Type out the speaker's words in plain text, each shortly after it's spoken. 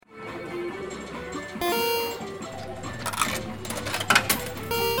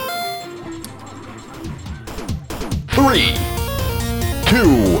3, 2,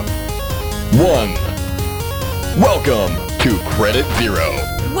 1. Welcome to Credit Zero.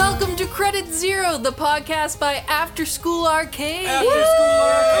 Welcome to Credit Zero, the podcast by After School Arcade.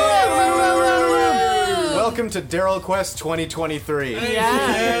 Welcome to Daryl Quest 2023.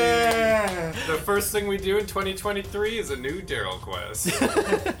 Yeah. The first thing we do in 2023 is a new Daryl Quest.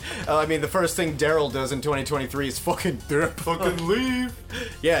 The first thing Daryl does in 2023 is fucking leave.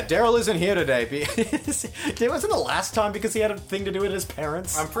 Yeah, Daryl isn't here today. It wasn't the last time because he had a thing to do with his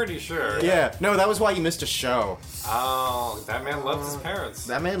parents. I'm pretty sure. Yeah, no, that was why you missed a show. Oh, that man loves his parents.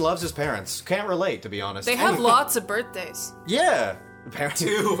 That man loves his parents. Can't relate, to be honest. They have lots of birthdays. Yeah. Parents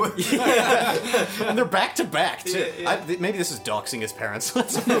Two. Yeah. And they're back to back too. Yeah. Maybe this is doxing his parents.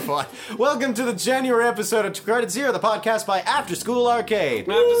 Let's move on. Welcome to the January episode of Credit Zero, the podcast by After School Arcade.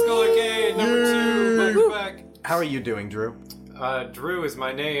 After School Arcade, number 2, back. How are you doing, Drew? Drew is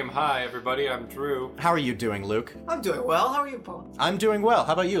my name. Hi, everybody, I'm Drew. How are you doing, Luke? I'm doing well. How are you, Paul? I'm doing well.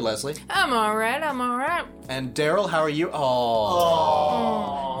 How about you, Leslie? I'm alright. And Daryl, how are you?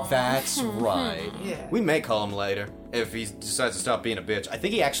 Oh, that's right. Yeah. We may call him later if he decides to stop being a bitch. I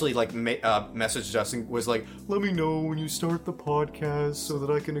think he actually messaged us and was like, "Let me know when you start the podcast so that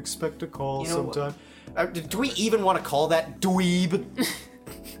I can expect a call sometime." Do we even want to call that dweeb?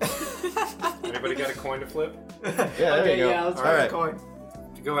 Anybody got a coin to flip? Yeah, there you go. Yeah, let's All try right. a coin.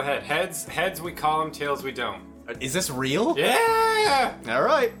 Go ahead. Heads we call them, tails we don't. Is this real? Yeah! All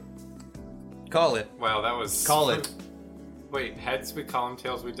right. Call it. Wow, that was... Call it. Wait, heads we call them,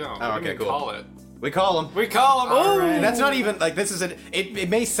 tails we don't. Oh, What do you okay, mean cool. Call it. We call him. We call them! Oh! And that's not even, like, this is it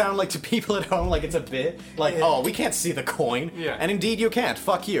may sound like to people at home like it's a bit, like, oh, we can't see the coin. Yeah. And indeed you can't,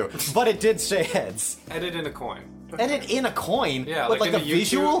 fuck you. But it did say heads. Edit in a coin. Edit in a coin? Yeah, What, like the in the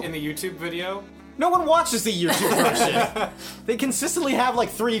visual? in the YouTube video. No one watches the YouTube version. They consistently have like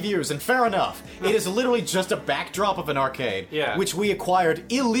 3 views, and fair enough. It is literally just a backdrop of an arcade, Yeah. which we acquired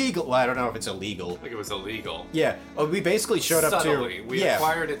illegal. Well, I don't know if it's illegal. Like it was illegal. Yeah, we basically showed up Subtly. to. We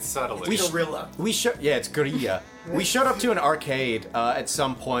acquired it subtly. We Gorilla. Yeah, it's Gorilla. We showed up to an arcade at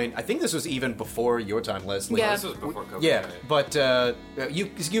some point. I think this was even before your time, Leslie. Yeah. This was before COVID. Yeah, but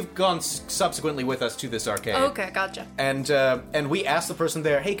you've gone subsequently with us to this arcade. Okay, gotcha. And we asked the person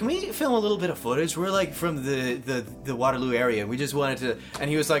there, hey, can we film a little bit of footage? We're like from the Waterloo area. We just wanted to. And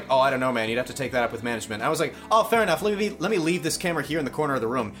he was like, oh, I don't know, man. You'd have to take that up with management. And I was like, oh, fair enough. Let me leave this camera here in the corner of the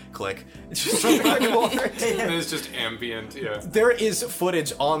room. Click. It's just And it's just ambient, yeah. There is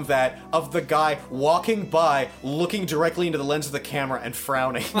footage on that of the guy walking by, looking directly into the lens of the camera and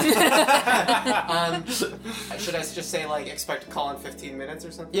frowning. Should I just say, like, expect a call in 15 minutes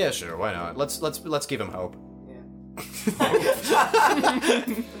or something? Yeah, sure. Why not? Let's give him hope.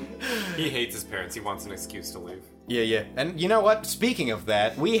 He hates his parents. He wants an excuse to leave. Yeah. And you know what? Speaking of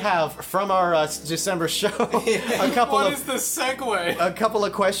that, we have from our December show a couple What of is the segue? a couple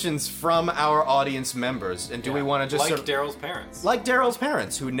of questions from our audience members. And do we want to just like sort of, Daryl's parents? like Daryl's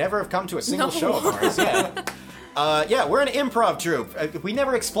parents, who never have come to a single No. show of ours? Yeah. We're an improv troupe. We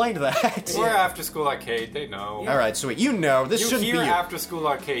never explained that. We're After School Arcade. They know. All right, sweet. You know this You shouldn't hear be your, After School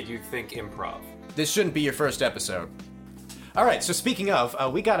Arcade, you think improv. this shouldn't be your first episode. All right. So speaking of,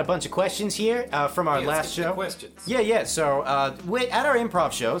 we got a bunch of questions here from our Yeah, let's last get to show. questions. Yeah. So, at our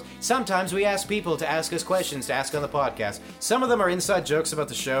improv shows, sometimes we ask people to ask us questions to ask on the podcast. Some of them are inside jokes about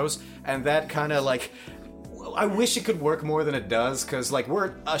the shows, and that kind of like, I wish it could work more than it does, because like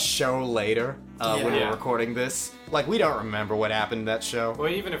we're a show later when we're Yeah. recording this. Like we don't remember what happened in that show. Well,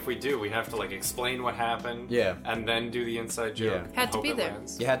 even if we do, we have to like explain what happened. Yeah. And then do the inside joke. Yeah. and Had to hope be it there.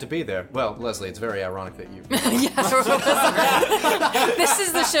 lands. You had to be there. Well, Leslie, it's very ironic that you. This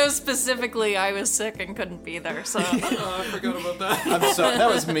is the show specifically. I was sick and couldn't be there, so. Oh, I forgot about that. I'm sorry. That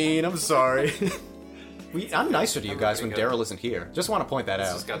was mean. I'm sorry. I'm nicer to you guys when pretty good. Daryl isn't here. Just want to point that He's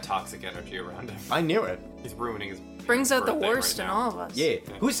out. just got toxic energy around him. I knew it. He's ruining his Brings out the birthday worst right in now. all of us. Yeah.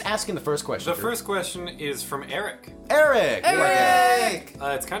 Who's asking the first question? The Drew? first question is from Eric. Eric. Eric!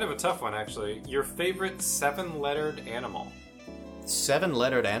 It's kind of a tough one, actually. Your favorite 7-lettered animal?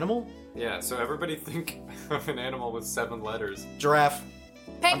 7-lettered animal? Yeah, so everybody think of an animal with 7 letters. Giraffe.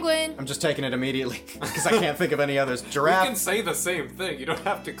 Penguin. I'm just taking it immediately because I can't think of any others. You Giraffe. can say the same thing. You don't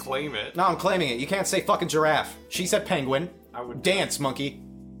have to claim it. No, I'm claiming it. You can't say fucking giraffe. She said penguin. I would Dance monkey.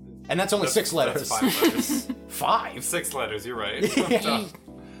 And that's only 6 letters. That's 5 letters. 5? 6 letters, you're right. Yeah.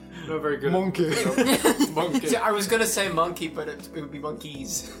 Not very good. Monkey. Monkey. See, I was gonna say monkey, but it would be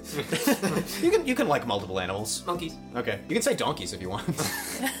monkeys. You can like multiple animals. Monkeys. Okay. You can say donkeys if you want.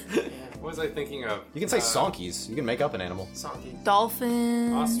 What was I thinking of? You can say sonkies. You can make up an animal. Sonky.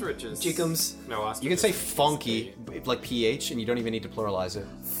 Dolphin. Ostriches. Chickums. No, ostriches. You can say funky, like PH, and you don't even need to pluralize it.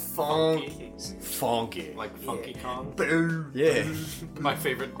 Funky. Funky. Like Funky Kong. Yeah. My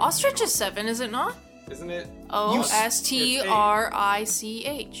favorite. Ostrich is 7, is it not? Isn't it? Ostrich.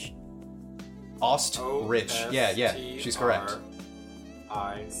 Ostrich. Yeah, she's correct.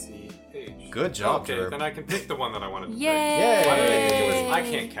 ICH. Good job, Okay, Drew. then I can pick the one that I wanted to pick. Yay! Why did I think it was? I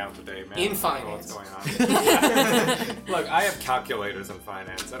can't count today, man. In I don't know what's finance. going on. Look, I have calculators in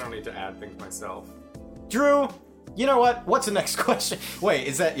finance. I don't need to add things myself. Drew, you know what? What's the next question? Wait,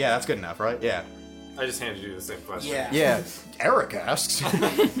 is that... Yeah, that's good enough, right? Yeah. I just handed you the same question. Yeah. Yeah. Eric asks.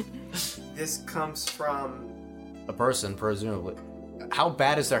 This comes from A person, presumably. How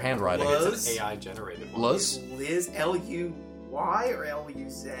bad is their handwriting? Luz. It's an AI generated one. Luz? Liz, L-U-Y or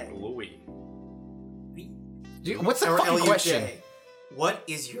L-U-Z? Louis. What's the Or fucking L-U-J. question? What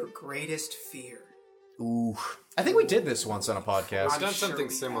is your greatest fear? Ooh. I think we did this once on a podcast. I've done sure something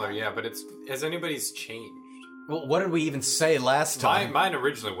we similar, have. yeah, but has anybody's changed? Well, what did we even say last time? Mine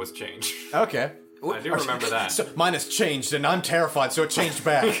originally was changed. Okay. I do remember that. So mine has changed, and I'm terrified, so it changed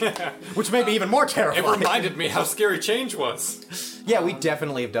back. Which made me even more terrified. It reminded me how scary change was. Yeah, we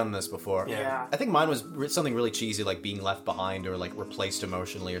definitely have done this before. Yeah. I think mine was something really cheesy, like being left behind or like replaced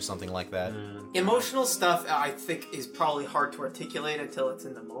emotionally or something like that. Emotional stuff, I think, is probably hard to articulate until it's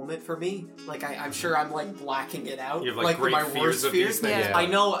in the moment for me. Like, I'm sure I'm, like, blacking it out. You have, like, with great my fears worst of fears. these things. Yeah. I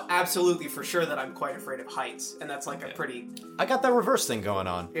know absolutely for sure that I'm quite afraid of heights, and that's, like, a pretty... I got that reverse thing going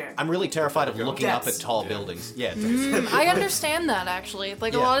on. Yeah. I'm really terrified of looking up at Depths. tall buildings. Yeah. I understand that, actually.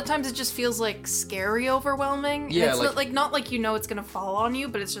 Like, a Yeah. lot of times it just feels, like, scary overwhelming. And Yeah, it's like- not like you know it's gonna fall on you,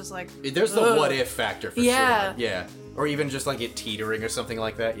 but it's just like... There's the ugh. what if factor for Yeah. sure. Yeah. Or even just like it teetering or something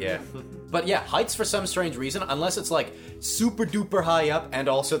like that. Yeah. But yeah, heights for some strange reason, unless it's like super duper high up and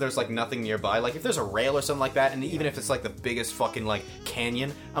also there's like nothing nearby. Like if there's a rail or something like that, and even if it's like the biggest fucking like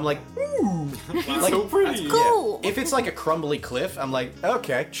canyon, I'm like, ooh. Like, so pretty. Cool. Yeah. If it's like a crumbly cliff, I'm like,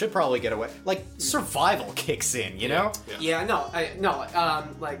 okay, should probably get away. Like survival kicks in, you know? Yeah,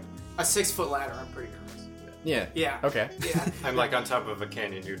 like, a 6-foot ladder, I'm pretty nervous. Yeah. Yeah. Okay. Yeah. I'm like on top of a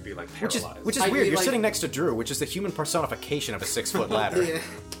canyon, you'd be like Which paralyzed. is I'd weird. be, You're like- sitting next to Drew, which is the human personification of a 6-foot ladder. Yeah.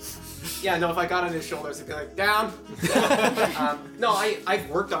 Yeah, no, if I got on his shoulders, I'd be like, down. No, I've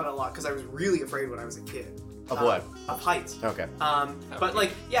worked on it a lot because I was really afraid when I was a kid. Of what? Of heights. Okay. But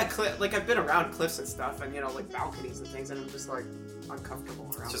like, yeah, like I've been around cliffs and stuff, and you know, like balconies and things, and I'm just like uncomfortable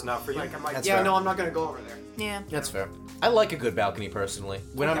around. It's just them. not for you. Like I'm like, That's yeah, fair. no, I'm not gonna go over there. Yeah. That's fair. I like a good balcony personally.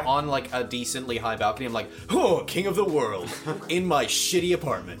 When I'm Okay. on like a decently high balcony, I'm like, oh, king of the world, in my shitty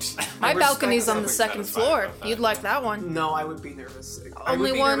apartment. My respect balcony's on the something second satisfying floor. about that. You'd like that one. No, I would be nervous. I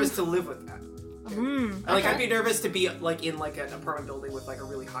Only would be one- nervous to live with that. Like okay. I'd be nervous to be like in like an apartment building with like a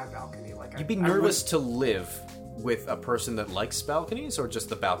really high balcony. Like You'd be nervous to live with a person that likes balconies, or just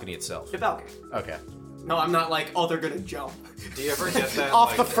the balcony itself? the balcony. Okay. No, I'm not like, oh, they're gonna jump. Do you ever get that?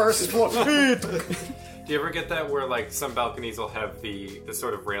 Off like, the first floor. Do you ever get that where like some balconies will have the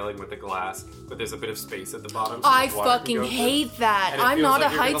sort of railing with the glass, but there's a bit of space at the bottom? So I the water can fucking go through? hate that. And it I'm feels not like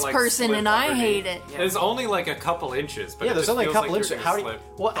a you're gonna, heights like, person, slip and I underneath. hate it. There's only like a couple inches, but Yeah, it there's just only a feels couple like inches. you're How are gonna you?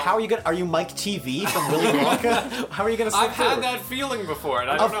 slip. What? How are you gonna? Are you Mike TV from Willy Wonka? How are you gonna slip I've had through? that feeling before, and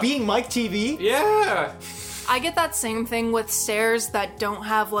I don't Of know. being Mike TV? Yeah. I get that same thing with stairs that don't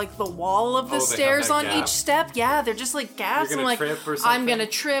have like the wall of the Oh, they have stairs that on gap. each step. Yeah, they're just like gaps. You're I'm gonna like, trip or I'm something? gonna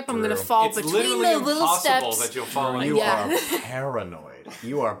trip. I'm gonna True. fall It's between literally the little impossible steps. that you'll fall in. You Yeah. are paranoid.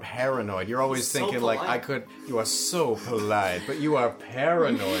 You are paranoid. You're always So thinking like, polite. I could. You are so polite, but you are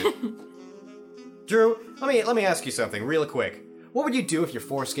paranoid. Drew, let me ask you something real quick. What would you do if your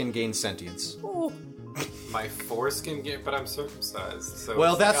foreskin gained sentience? My foreskin get, but I'm circumcised. So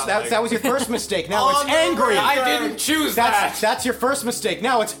Well, it's got, like- that was your first mistake. Now it's On the angry. I didn't choose that. That's your first mistake.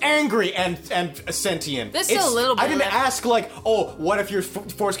 Now it's angry and sentient. There's still It's- a little bit I didn't left. ask like, oh, what if your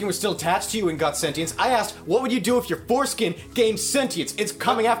foreskin was still attached to you and got sentience? I asked, what would you do if your foreskin gained sentience? It's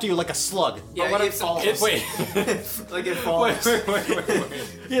coming after you like a slug. Yeah, What it if falls. wait, Like it falls. wait.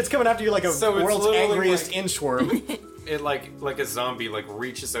 Yeah, it's coming after you like a So it's world's literally angriest like- inchworm. It like a zombie like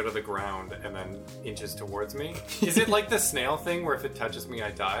reaches out of the ground and then inches towards me. Is it like the snail thing where if it touches me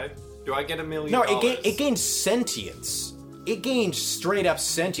I die? Do I get $1 million? No, it gained sentience. It gained straight up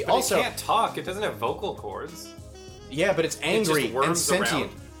sentience. But Also, it can't talk. It doesn't have vocal cords. yeah, but it's It angry just and worms sentient.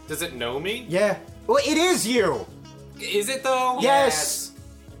 around. Does it know me? Yeah. Well, it is you. Is it though? Yes.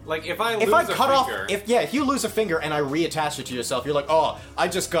 Like, if I If I lose a cut finger... off, if you lose a finger and I reattach it to yourself, you're like, oh, I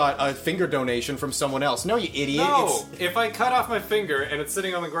just got a finger donation from someone else. No, you idiot. No, if I cut off my finger and it's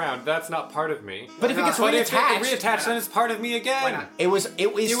sitting on the ground, that's not part of me. But if it gets But if reattached, it reattached, then it's part of me again. Why not? it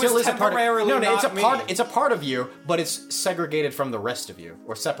still was is a part of temporarily no, it's a not me. part. It's a part of you, but it's segregated from the rest of you,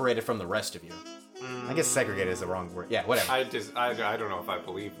 or separated from the rest of you. I guess segregated is the wrong word. Yeah, whatever. I don't know if I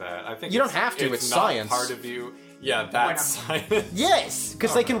believe that. I think You don't have to, it's not science. Part of you. Yeah, that's science. Yes,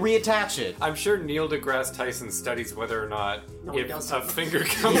 because they can reattach it. I'm sure Neil deGrasse Tyson studies whether or not he if doesn't. a finger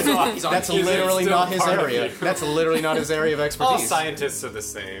comes off. That's is it literally still not his part of area. you? That's literally not his area of All expertise. scientists are the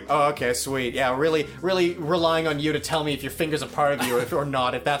same. Oh, okay, sweet. Yeah, really relying on you to tell me if your finger's a part of you or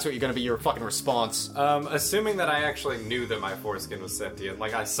not, if that's what you're gonna be your fucking response. Assuming that I actually knew that my foreskin was sentient,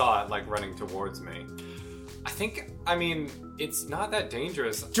 like I saw it like running towards me. I mean, it's not that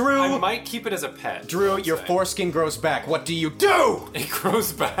dangerous. Drew! I might keep it as a pet. Drew, I'd your say. foreskin grows back. What do you do? It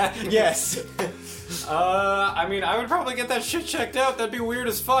grows back. Yes. I mean, I would probably get that shit checked out. That'd be weird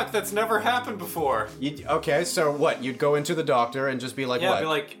as fuck. That's never happened before. Okay, so what? You'd go into the doctor and just be like, Yeah, what? be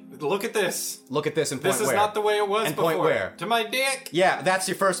like, look at this. Look at this and point This is where? not the way it was And before. point where? To my dick. Yeah, that's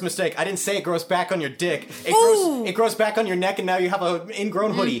your first mistake. I didn't say it grows back on your dick. Ooh. It grows back on your neck, and now you have an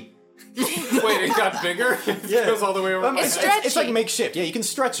ingrown hoodie. Wait, it got bigger? It goes all the way over. It's It's like stretchy. makeshift. Yeah, you can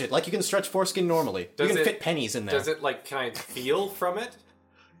stretch it. Like you can stretch foreskin normally. Does you can it- fit pennies in there. Does it, like, can I feel from it?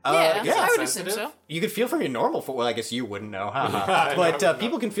 Yeah, yeah, I would sensitive. assume so. You could feel from your normal well, I guess you wouldn't know, haha. I But know.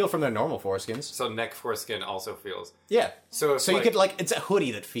 people can feel from their normal foreskins. So neck foreskin also feels. Yeah. So if, you like- could it's a hoodie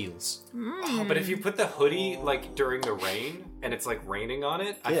that feels. Oh, but if you put the hoodie, like, during the rain, and it's, like, raining on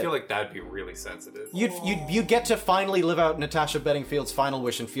it, I Yeah. feel like that'd be really sensitive. You get to finally live out Natasha Bedingfield's final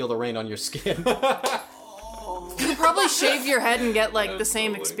wish and feel the rain on your skin. You could probably shave your head and get like the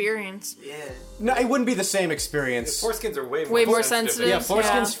same experience. Yeah. No, it wouldn't be the same experience. Foreskins are way Way more more sensitive. Yeah, Yeah.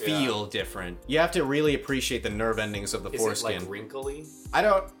 foreskins Yeah. feel different. You have to really appreciate the nerve endings of the Is foreskin. it, like, wrinkly? I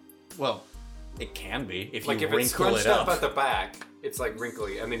don't. Well, it can be if Like, you if it's wrinkle scrunched it up up. at the back, it's, like,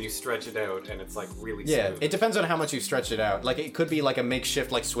 wrinkly, and then you stretch it out, and it's, like, really Yeah, smooth. it depends on how much you stretch it out. Like, it could be like a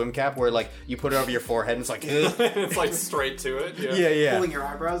makeshift like swim cap where like you put it over your forehead and it's like, ugh. It's, like, straight to it. Yeah. yeah. Pulling your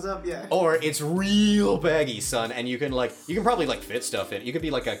eyebrows up, yeah. Or it's real baggy, son, and you can probably like fit stuff in. You could be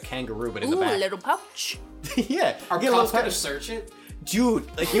like a kangaroo, but in Ooh, the a back. little pouch. Yeah, Are get a little cops gonna pouch. search it? Dude,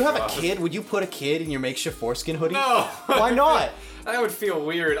 like you have a God. kid, would you put a kid in your makeshift foreskin hoodie? No. Why not? That would feel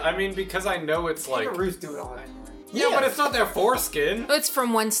weird. I mean, because I know it's like... Kangaroos do it all anyway. Yeah, Yeah. but it's not their foreskin. It's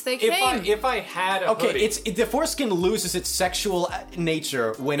from whence they If came. if I had a Okay, hoodie... the foreskin loses its sexual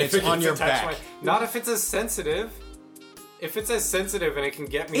nature when if it's it on gets your attached to back. Not if it's as sensitive. If it's as sensitive and it can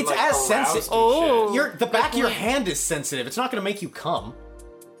get me It's like as aroused sensitive. and Oh. shit. The back of your point. hand is sensitive. It's not going to make you come.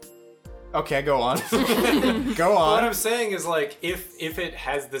 Okay, go on. Go What on. I'm saying is like if it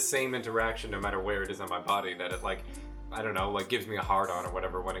has the same interaction no matter where it is on my body that it like I don't know like gives me a hard on or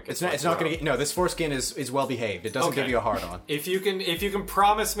whatever when it gets It's not going to get. No, this foreskin is well behaved. It doesn't Okay. give you a hard on. If you can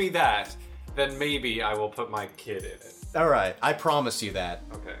promise me that, then maybe I will put my kid in it. All right, I promise you that.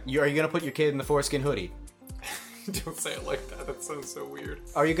 Okay. Are you going to put your kid in the foreskin hoodie? Don't say it like that. That sounds so weird.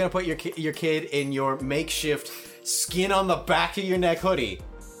 Are you going to put your kid in your makeshift skin on the back of your neck hoodie?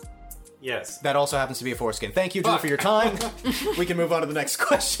 Yes. That also happens to be a foreskin. Thank you, Drew, Fuck. for your time. We can move on to the next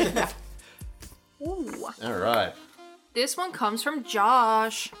question. Ooh. All right, This one comes from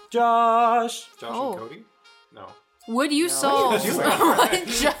Josh. Josh. Josh Oh. and Cody? No. Would you solve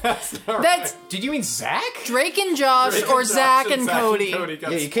That's Did you mean Zach? Drake and Josh or Zach and Cody? Yeah,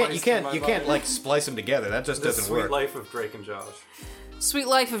 you can't like splice them together. That just The doesn't Sweet work. Life of Drake and Josh. Sweet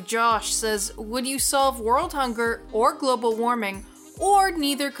Life of Josh says, would you solve world hunger or global warming, or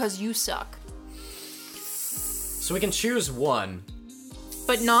neither cause you suck? So we can choose one.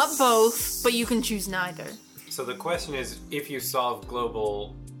 But not both, but you can choose neither. So the question is, if you solve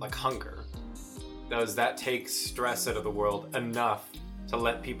global like hunger, does that take stress out of the world enough to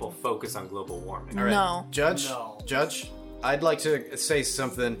let people focus on global warming? All right. No. Judge. No. Judge. I'd like to say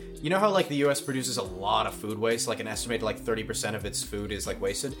something. You know how like the U.S. produces a lot of food waste, like an estimated like 30% of its food is like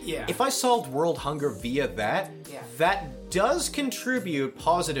wasted. Yeah. If I solved world hunger via that, Yeah. that does contribute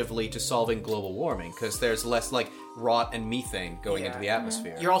positively to solving global warming because there's less like rot and methane going into Yeah. the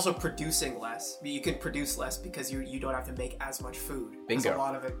atmosphere. You're also producing less. You can produce less because you don't have to make as much food. 'Cause Bingo. A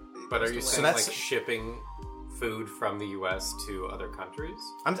lot of it. But are goes you to saying waste. that's- like shipping food from the U.S. to other countries?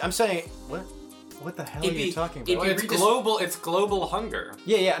 I'm saying what? What the hell are It'd you be- talking it'd about? be- It's redis- global. It's global hunger.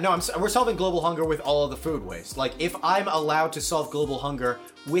 Yeah, no, we're solving global hunger with all of the food waste. Like, if I'm allowed to solve global hunger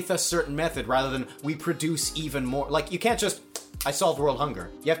with a certain method rather than we produce even more. Like, you can't just I solved world hunger.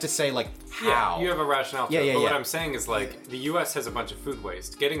 You have to say like how. You have a rationale to Yeah, it. yeah, But what yeah. I'm saying is like the U.S. has a bunch of food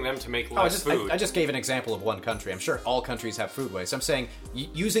waste. Getting them to make I less food. just gave an example of one country. I'm sure all countries have food waste. I'm saying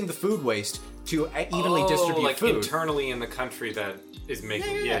using the food waste to evenly distribute like food. internally in the country that is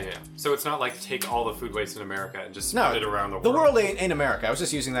making. Yeah. So it's not like take all the food waste in America and just No, spread it around the world. The world ain't in America. I was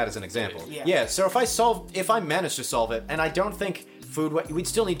just using that as an example. Yeah. So if I manage to solve it, and I don't think we'd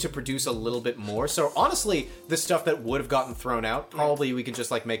still need to produce a little bit more. So honestly, the stuff that would have gotten thrown out, probably we could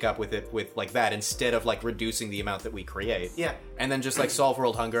just like make up with it with like that instead of like reducing the amount that we create. Yeah. And then just like solve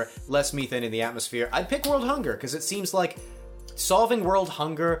world hunger, less methane in the atmosphere. I'd pick world hunger because it seems like solving world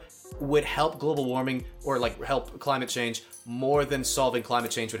hunger would help global warming or like help climate change more than solving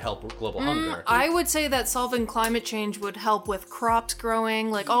climate change would help global hunger. I would say that solving climate change would help with crops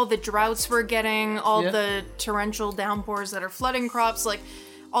growing, like all the droughts we're getting, all the torrential downpours that are flooding crops, like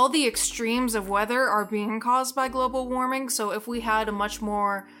all the extremes of weather are being caused by global warming. So if we had a much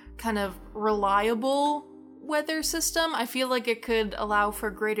more kind of reliable weather system, I feel like it could allow for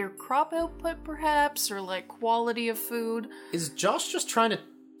greater crop output perhaps, or like quality of food. Is Josh just trying to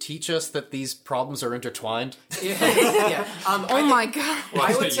teach us that these problems are intertwined? Yeah. Oh my god.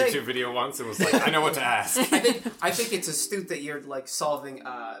 Watched I would a say- YouTube video once and was like, I know what to ask. I think it's astute that you're like solving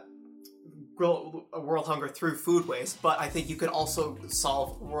world hunger through food waste, but I think you could also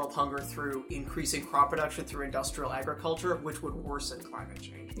solve world hunger through increasing crop production through industrial agriculture, which would worsen climate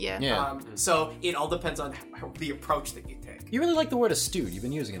change. Yeah. So it all depends on the approach that you take. You really like the word astute. You've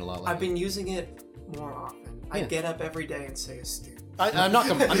been using it a lot lately. I've been using it more often. I get up every day and say astute. I'm not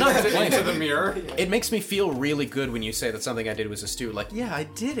Into the complaining. mirror. It makes me feel really good when you say that something I did was astute. Like, yeah, I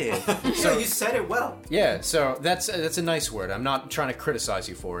did it. So you said it well. Yeah, so that's a nice word. I'm not trying to criticize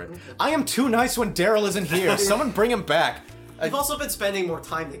you for it. I am too nice when Daryl isn't here. Someone bring him back. We've also been spending more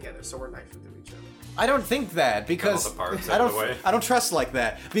time together, so we're nicer to each other. I don't think that because All the parts I out don't. of the way. I don't trust like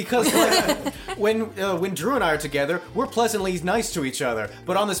that because like, when Drew and I are together, we're pleasantly nice to each other.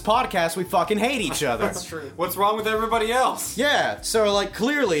 But on this podcast, we fucking hate each other. That's true. What's wrong with everybody else? Yeah. So like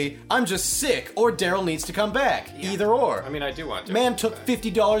clearly, I'm just sick, or Daryl needs to come back. Either or. I mean, I do want to. Man took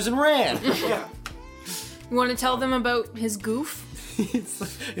 $50 and ran. Yeah. You want to tell them about his goof? It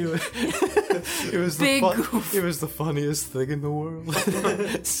was Big goof. It was the funniest thing in the world.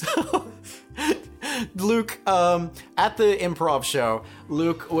 So, Luke, at the improv show,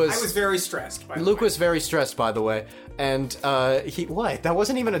 Luke was. I was very stressed by the Luke way. was very stressed, by the way, and he. What? That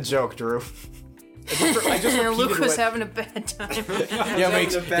wasn't even a joke, Drew. I just repeated Luke was what- having a bad time. Yeah,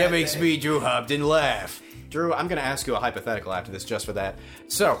 makes having a bad makes day. me, Drew Hobden, laugh. Drew, I'm gonna ask you a hypothetical after this, just for that.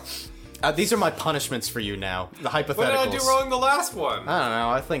 So, these are my punishments for you now. The hypotheticals. What did I do wrong the last one? I don't know.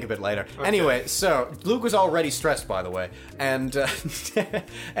 I'll think of it later. Anyway, so Luke was already stressed, by the way, and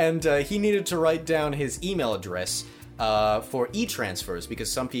he needed to write down his email address for e-transfers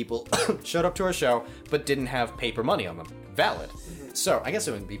because some people showed up to our show but didn't have paper money on them. Valid. So I guess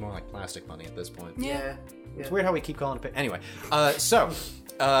it would be more like plastic money at this point. Yeah. It's weird how we keep calling it. Anyway,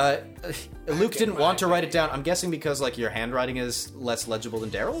 Luke didn't want to write it down. I'm guessing because like your handwriting is less legible than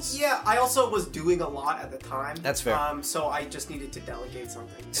Daryl's. Yeah, I also was doing a lot at the time. That's fair. So I just needed to delegate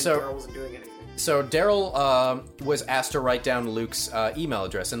something. And So- Daryl wasn't doing anything. So Daryl was asked to write down Luke's email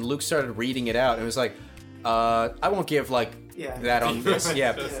address, and Luke started reading it out, and it was like, I won't give like Yeah. that on this,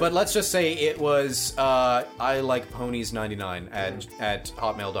 yeah. But let's just say it was I like ponies 99 at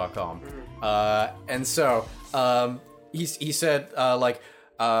hotmail.com, and so he said like.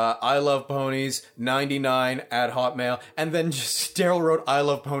 I love ponies 99 at Hotmail, and then just Daryl wrote I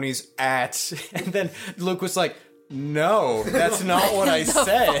love ponies at, and then Luke was like, no, that's not what I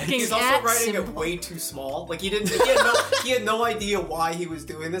said. fucking- He's also at writing symbol. it way too small. Like he had no idea why he was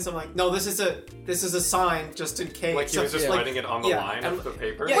doing this. I'm like, no, this is a sign just in case. Like he was just Like, writing it on the yeah, line and- of the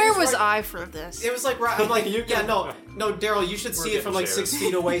paper? Yeah, Where he's was right. I for this? It was like I'm like You yeah can- no Daryl, you should see it from like getting 6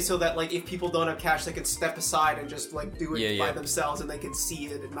 feet away so that like if people don't have cash they can step aside and just like do it Yeah, by yeah. themselves and they can see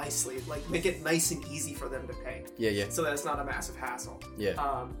it nicely, like make it nice and easy for them to pay. Yeah. So that it's not a massive hassle.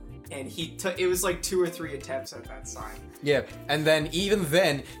 Yeah. And he took it was like 2 or 3 attempts at that sign. Yeah, and then even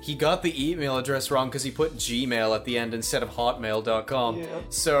then, he got the email address wrong because he put Gmail at the end instead of hotmail.com. Yeah.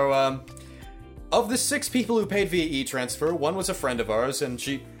 So, of the 6 people who paid via e-transfer, one was a friend of ours, and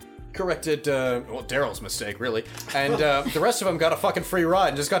she corrected, Daryl's mistake, really. And the rest of them got a fucking free ride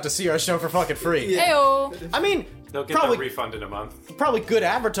and just got to see our show for fucking free. Heyo. I mean, They'll get probably, that refund in a month. probably good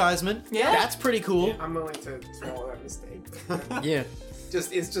advertisement. Yeah. That's pretty cool. I'm willing to swallow that mistake. Yeah.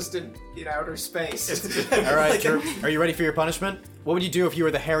 It's just in outer space. All right, Like, Drew, are you ready for your punishment? What would you do if you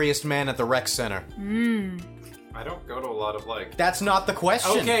were the hairiest man at the rec center? I I don't go to a lot of like. That's not the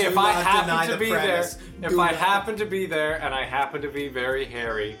question. Okay, if Do I not happen deny to the be premise. there, if Do I not. happen to be there, and I happen to be very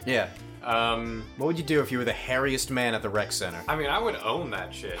hairy, Yeah. um, What would you do if you were the hairiest man at the rec center? I mean, I would own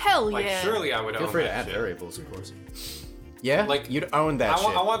that shit. Hell like, yeah. surely I would Feel own free to that add shit. variables, of course. Yeah, Like, you'd own that shit.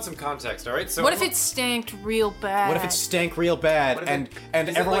 I want some context, all right? So What if it stanked real bad? What if it stank real bad What if and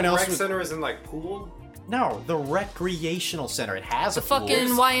is everyone it like else rec was center is in like pool? No, the recreational center. It has a pool. fucking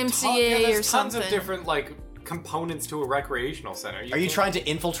YMCA there's or tons something? of different like components to a recreational center. Are you can't- trying to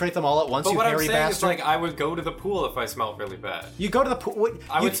infiltrate them all at once, But you what I'm hairy saying bastard? is, like, I would go to the pool if I smelled really bad. You go to the pool.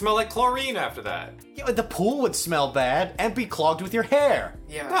 I would smell like chlorine after that. The pool would smell bad and be clogged with your hair.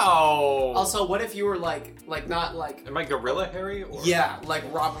 Yeah. No. Also, what if you were like not like am I gorilla hairy? Or... yeah, like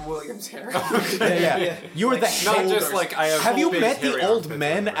Robin Williams hair? Yeah. You are Like, the Not hair- just like I have. Have you big met hairy the old armpits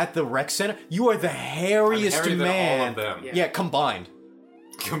men everywhere. at the rec center? You are the hairiest I'm hairier than all man. of them. Yeah, combined.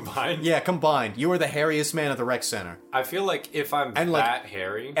 Combined? Yeah, combined. You are the hairiest man at the rec center. I feel like if I'm And, like, that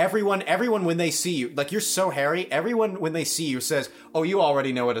hairy, Everyone when they see you, like you're so hairy, everyone when they see you says, "Oh, you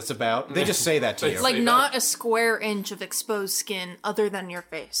already know what it's about." They just say that to you. Like Say not a square inch of exposed skin other than your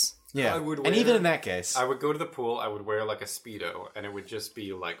face. Yeah. I would And wear- even in that case, I would go to the pool. I would wear like a Speedo, and it would just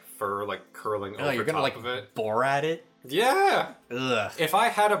be like fur, like curling over you're gonna top like of it. bore at it. Yeah. Ugh. If I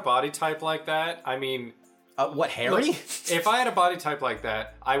had a body type like that, I mean, What, hairy? if I had a body type like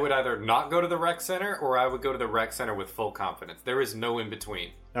that, I would either not go to the rec center or I would go to the rec center with full confidence. There is no in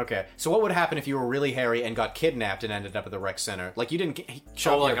between. Okay. So what would happen if you were really hairy and got kidnapped and ended up at the rec center? Like you didn't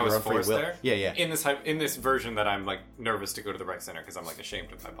show Oh, up like I of was your own free forced will. there. Yeah. In this version that I'm like nervous to go to the rec center because I'm like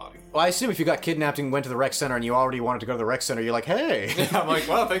ashamed of my body. Well, I assume if you got kidnapped and went to the rec center and you already wanted to go to the rec center, you're like, hey. I'm like,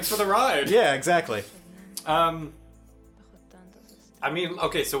 well, thanks for the ride. Yeah, exactly. I mean,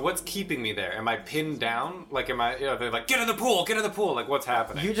 okay, so what's keeping me there? Am I pinned down? Like, am I? You know, they're like, get in the pool, get in the pool. Like, what's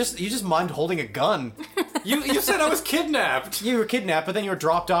happening? You just mind holding a gun. You said I was kidnapped. You were kidnapped, but then you were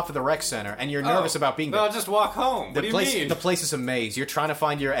dropped off at the rec center, and you're nervous about being Well, there. I'll just walk home. What do you mean? The place is a maze. You're trying to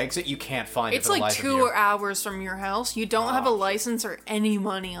find your exit. You can't find it. It's for the like life of 2 you. hours from your house. You don't have a license or any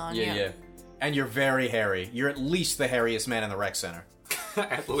money on you. Yeah. And you're very hairy. You're at least the hairiest man in the rec center.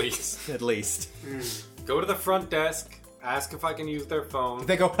 At least. At least. Go to the front desk. Ask if I can use their phone.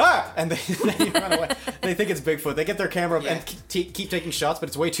 They go, ah! And they run away. They think it's Bigfoot. They get their camera up Yeah. and keep taking shots, but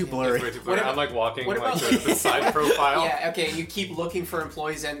it's way too blurry. It's way too blurry. What about- I'm like walking what like about- the side profile. Yeah, okay, and you keep looking for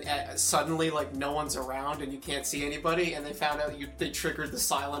employees and suddenly like no one's around and you can't see anybody and they found out they triggered the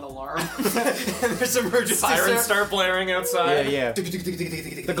silent alarm. And there's emergency Sirens service. start blaring outside. Yeah.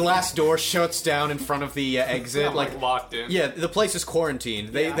 The glass door shuts down in front of the exit. I'm like locked in. Yeah, the place is quarantined.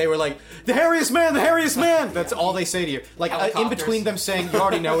 They Yeah. they were like, the hairiest man, the hairiest man! That's all they say to you. Like, in Helicopters. between them saying, you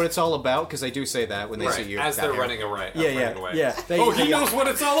already know what it's all about, because they do say that when they see Right, you. as that they're hair. running away. Yeah. Oh, he knows what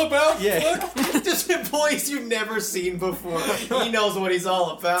it's all about? Yeah. Just employees you've never seen before. He knows what he's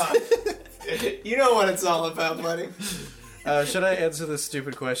all about. You know what it's all about, buddy. Should I answer this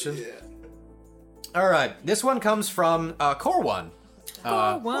stupid question? Yeah. Alright, this one comes from Core One.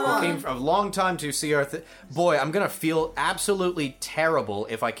 Who came from a long time to see our boy, I'm gonna feel absolutely terrible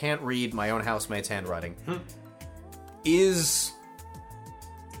if I can't read my own housemate's handwriting. It's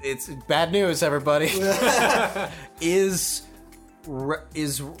bad news, everybody. Is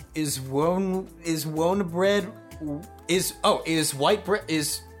white bread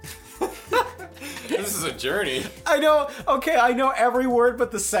is This is a journey. I know, okay, I know every word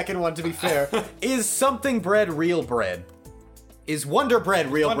but the second one, to be fair. Is something bread real bread? Is Wonder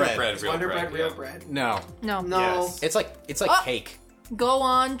Bread real Wonder bread? bread, real Wonder bread, bread, real yeah. bread. No. No. No. Yes. It's like Oh. cake. Go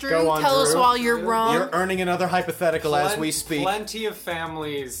on, Drew. Go on, Tell us Drew. while you're wrong. You're earning another hypothetical as we speak. Plenty of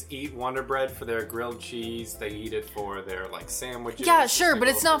families eat Wonder Bread for their grilled cheese. They eat it for their like sandwiches. yeah, sure, but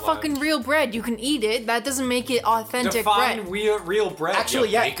They it's go not for lunch. fucking real bread. You can eat it. That doesn't make it authentic Define bread. real bread. Actually,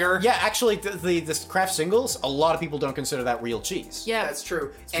 you yeah, baker. yeah. Actually, the Kraft singles, a lot of people don't consider that real cheese. Yeah. That's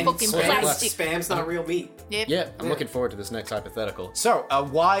true. And fucking plastic. spam's not real meat. Yep. Yeah, I'm looking forward to this next hypothetical. So,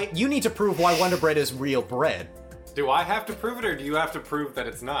 why you need to prove why Wonder Bread is real bread? Do I have to prove it, or do you have to prove that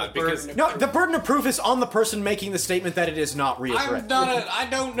it's not? Because burden No, the burden of proof is on the person making the statement that it is not real bread. I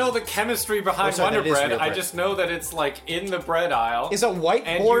don't know the chemistry behind sorry, Wonder that is Bread. real I bread. just know that it's like in the bread aisle. Is a whiteboard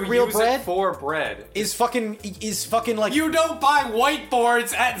and you real use bread? It for bread. Is fucking like You don't buy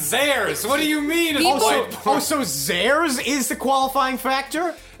whiteboards at Zayre's. What do you mean? It's People- whiteboard? so Zayre's is the qualifying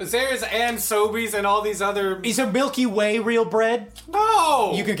factor? Zayre's and Sobeys and all these other. Is a Milky Way real bread?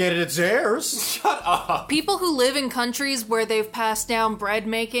 No. You can get it at Zayre's. shut up. People who live in countries where they've passed down bread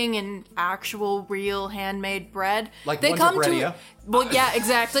making and actual, real, handmade bread. Like they Wonder come Bread, to, yeah? Well, yeah,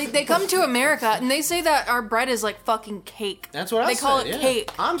 exactly. They come to America and they say that our bread is like fucking cake. That's what I They said, call it yeah.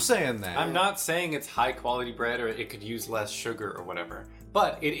 cake. I'm saying that. I'm not saying it's high quality bread or it could use less sugar or whatever,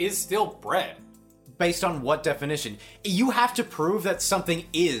 but it is still bread. Based on what definition? You have to prove that something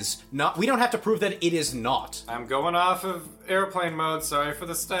is not. We don't have to prove that it is not. I'm going off of airplane mode. Sorry for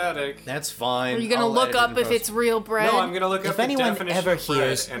the static. That's fine. Are you gonna I'll look edit it up in if post. it's real bread? No, I'm gonna look up the anyone definition ever of bread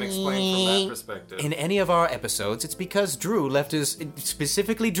hears and explain from that perspective. In any of our episodes, it's because Drew left his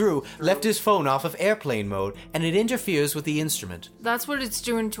phone off of airplane mode, and it interferes with the instrument. That's what it's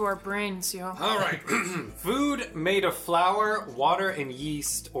doing to our brains, yo. All right. Food made of flour, water, and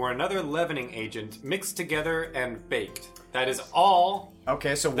yeast, or another leavening agent mixed together and baked. That is all.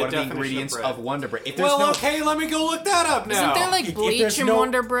 Okay, so what are the definition of ingredients bread. of Wonder Bread? If there's Well, no, okay, let me go look that up now. Isn't there like if bleach there's in no-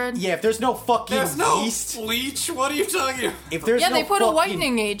 Wonder Bread? Yeah, if there's no fucking There's no yeast, bleach? What are you talking about? if there's Yeah, no they put a fucking-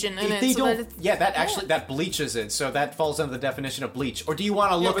 whitening agent in if it they so don't, that it's... yeah, that actually that bleaches it, so that falls under the definition of bleach. Or do you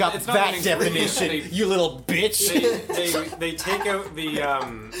want to look but up it's not that an ingredient. definition, They- you little bitch? They take out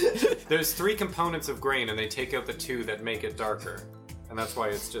the there's 3 components of grain and they take out the 2 that make it darker, and that's why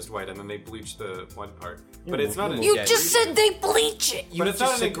it's just white, and then they bleach the one part, but it's not an You Yeah, just said they bleach it! but it's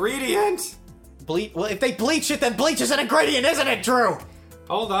not an said- ingredient. Well, if they bleach it, then bleach is an ingredient, isn't it, Drew?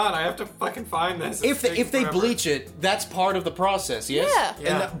 Hold on, I have to fucking find this. If they bleach it, that's part of the process, yes?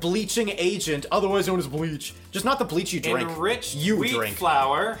 Yeah. And the bleaching agent, otherwise known as bleach, just not the bleach you drink. enriched you wheat drink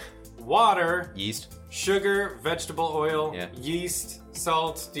flour, water, yeast. sugar, vegetable oil, Yeah. yeast,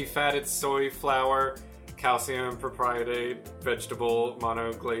 salt, defatted soy flour, calcium propionate, vegetable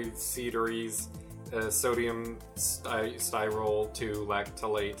monoglycerides, sodium styrol to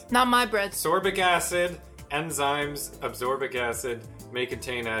lactylate, Not my bread. sorbic acid, enzymes, absorbic acid, may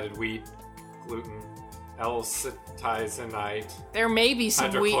contain added wheat, gluten, L-citizanite. There may be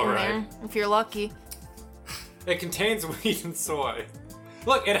some wheat in there, Hydrochloride. if you're lucky. It contains wheat and soy.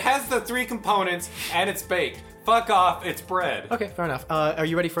 Look, it has the 3 components and it's baked. Fuck off, it's bread. Okay, fair enough. Are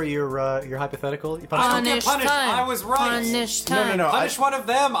you ready for your hypothetical? Your I don't punishment? get punished. time. I was right. Punish No, time. no, no. Punish one of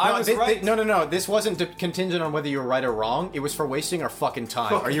them. I was right. No. This wasn't contingent on whether you were right or wrong. It was for wasting our fucking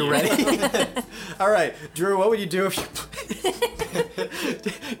time. Are you ready? All right, Drew. What would you do if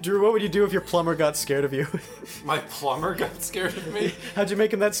Drew? What would you do if your plumber got scared of you? My plumber got scared of me. How'd you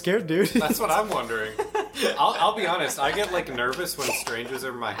make him that scared, dude? That's what I'm wondering. I'll be honest. I get like nervous when strangers are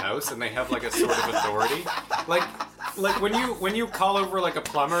in my house and they have like a sort of authority. Like when you call over like a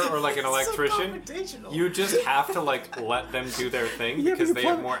plumber or like an electrician, you just have to like let them do their thing because they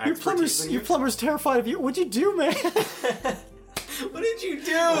have more expertise than you. Your plumber's terrified of you. What'd you do, man? What did you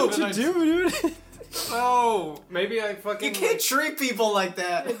do? What'd you do, dude? Oh, maybe I fucking. You can't treat people like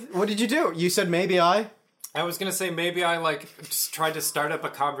that. What did you do? You said maybe I. I was gonna say maybe I like just tried to start up a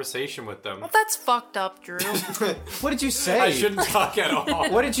conversation with them. Well, that's fucked up, Drew. What did you say? I shouldn't talk at all.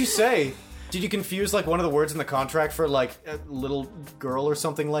 What did you say? Did you confuse like one of the words in the contract for like a little girl or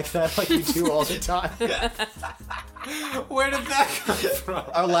something like that, like you do all the time? Where did that come from?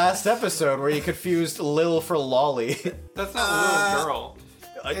 Our last episode where you confused Lil for Lolly. That's not a little girl.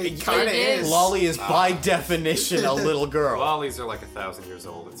 It kind of It is. is. Lolly is by definition a little girl. Lollies are like 1,000 years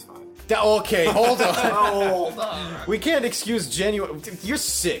old. It's fine. Okay, hold on. Hold on. We can't excuse genuine. You're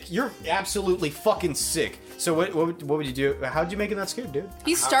sick. You're absolutely fucking sick. So what would you do? How'd you make him that scared, dude?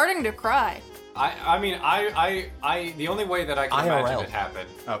 He's starting to cry. I mean, the only way that I can IRL. imagine it happen.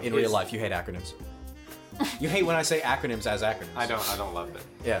 Oh, in is- real life, you hate acronyms. You hate when I say acronyms as acronyms. I don't love it.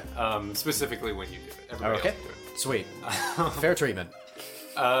 Yeah. Specifically when you do it. Everybody Okay. else do it. Sweet. Fair treatment.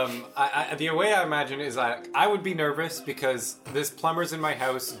 The way I imagine is I would be nervous because this plumber's in my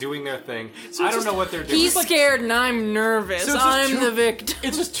house doing their thing. I don't know what they're doing. He's scared and I'm nervous. So it's just I'm two- the victim.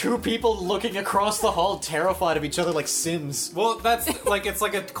 It's just two people looking across the hall, terrified of each other like Sims. Well, that's like it's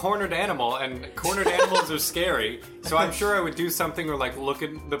like a cornered animal, and cornered animals are scary. So I'm sure I would do something or like look at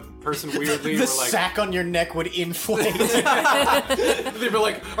the person weirdly. The or like sack on your neck would inflate. they'd be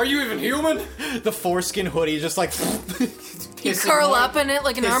like, "Are you even human?" The foreskin hoodie just like. You curl up in it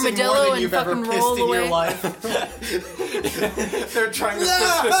like an Pissing more armadillo than and you've ever fucking pissed roll in away. your life. They're trying to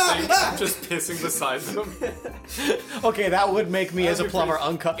fix the sink, I'm just pissing beside them. Okay, that would make me as a That'd be plumber pretty-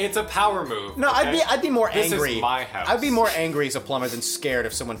 uncomfortable. It's a power move. No, okay? I'd be more This angry. is my house. I'd be more angry as a plumber than scared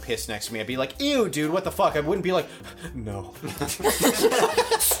if someone pissed next to me. I'd be like, "Ew, dude, what the fuck?" I wouldn't be like, "No."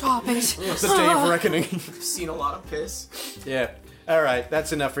 Stop it. It's the day of reckoning. Seen a lot of piss. Yeah. All right,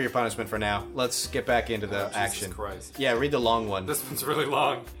 that's enough for your punishment for now. Let's get back into the Jesus action. Christ. Yeah, read the long one. This one's really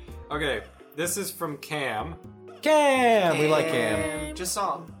long. Okay, this is from Cam. Cam, we like Cam. Just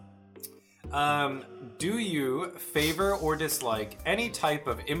saw him. Do you favor or dislike any type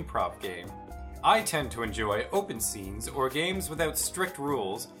of improv game? I tend to enjoy open scenes or games without strict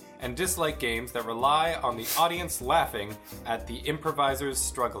rules, and dislike games that rely on the audience laughing at the improvisers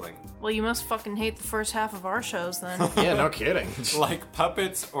struggling. Well, you must fucking hate the first half of our shows then. Yeah, no kidding. Like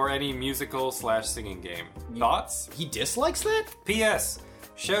puppets or any musical/singing game. Thoughts? He dislikes that? P.S.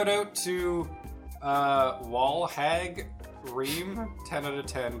 Shout out to Walhag Ream. 10 out of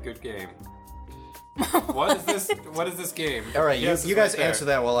 10. Good game. What is this? What is this game? All right, Yes, you it's guys right there. answer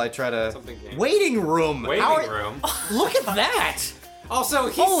that while I try to... Something game. Waiting room! Waiting How are- room. Look at that! Also,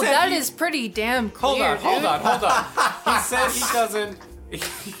 he Oh, said that he- is pretty damn Hold clear, on, hold dude. on, hold on. He said he doesn't.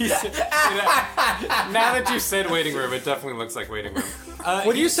 He said, now that you said waiting room, it definitely looks like waiting room.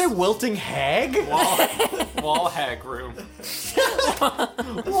 What do you say, wilting hag? Wall hag room.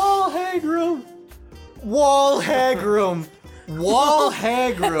 Wall hag room. Wall hag room. Wall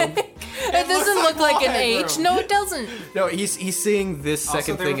hag room. It doesn't look like an Wallhead H. room. No, it doesn't. No, he's seeing this Also,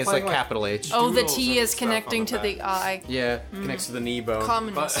 second they thing were as like playing, like- capital H. Oh, the Doodles T and is stuff connecting on to the the I. Yeah, connects to the knee bone.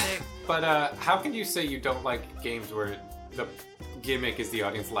 Common But, mistake. but how can you say you don't like games where the gimmick is the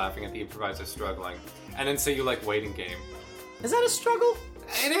audience laughing at the improviser struggling, and then say you like waiting game? Is that a struggle?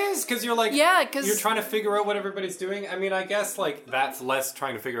 It is, because you're like, Yeah, 'cause- you're trying to figure out what everybody's doing. I mean, I guess like that's less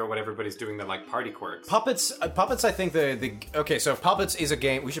trying to figure out what everybody's doing than like party quirks. Puppets, I think okay, so Puppets is a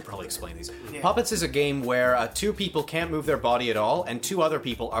game, we should probably explain these. Puppets is a game where two people can't move their body at all, and two other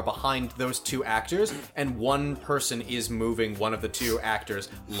people are behind those two actors, and one person is moving one of the two actors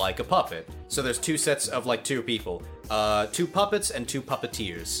like a puppet. So there's two sets of like two people, two puppets and two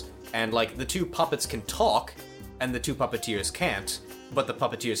puppeteers. And like the two puppets can talk, and the two puppeteers can't. But the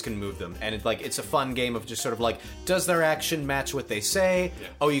puppeteers can move them, and it's a fun game of just sort of like, does their action match what they say? Yeah.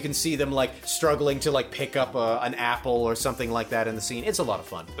 Oh, you can see them like struggling to like pick up an apple or something like that in the scene. It's a lot of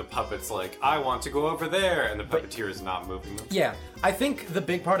fun. The puppet's like, I want to go over there, and the puppeteer is not moving them. Yeah, I think the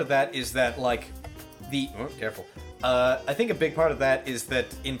big part of that is that like careful. I think a big part of that is that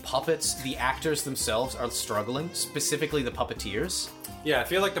in puppets, the actors themselves are struggling, specifically the puppeteers. Yeah, I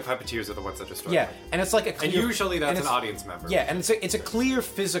feel like the puppeteers are the ones that are struggling. Yeah, and it's like a clear, And usually that's and an it's- audience member. Yeah, and it's a clear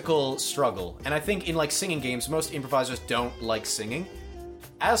physical struggle. And I think in like singing games, most improvisers don't like singing.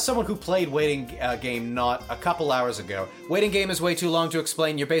 As someone who played Waiting Game not a couple hours ago, Waiting Game is way too long to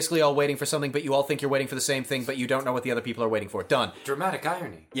explain. You're basically all waiting for something, but you all think you're waiting for the same thing, but you don't know what the other people are waiting for. Done. Dramatic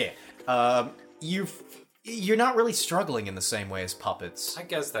irony. Yeah. You're not really struggling in the same way as puppets. I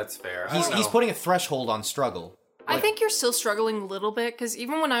guess that's fair. I He's don't know. he's putting a threshold on struggle. I think you're still struggling a little bit, because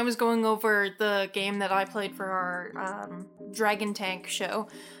even when I was going over the game that I played for our Dragon Tank show,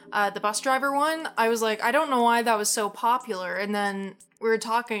 the bus driver one, I was like, I don't know why that was so popular. And then we were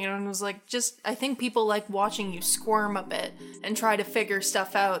talking, and I was like, I think people like watching you squirm a bit and try to figure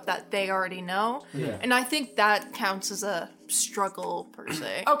stuff out that they already know. Yeah. And I think that counts as a struggle, per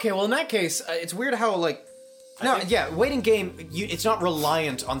se. Okay, well in that case, it's weird how like. No, yeah, Waiting Game, it's not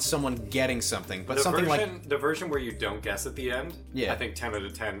reliant on someone getting something, but something like... The version where you don't guess at the end, Yeah. I think 10 out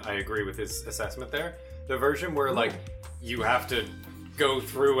of 10, I agree with his assessment there. The version where, like, you have to go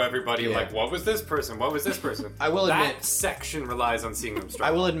through everybody, Yeah. like, what was this person? What was this person? I will admit- That section relies on seeing them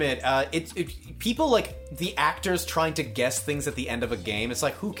struggle. I will admit, people like the actors trying to guess things at the end of a game. It's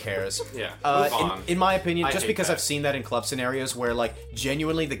like, who cares? Yeah, move on. In my opinion, I just hate because that. I've seen that in club scenarios where, like,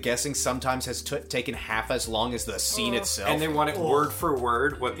 genuinely the guessing sometimes has taken half as long as the scene itself. And they want it word for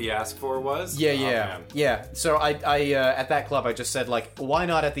word what the ask for was. Yeah, Oh, yeah, man. yeah. So I at that club, I just said like, why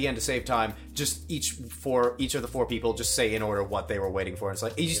not at the end to save time? Just each of the four people just say in order what they were waiting for. And it's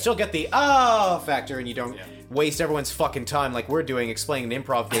like you still get the factor, and you don't waste everyone's fucking time like we're doing explaining an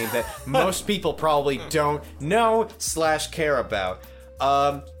improv game that most people probably don't know / care about.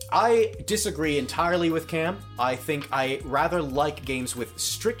 I disagree entirely with Cam. I think I rather like games with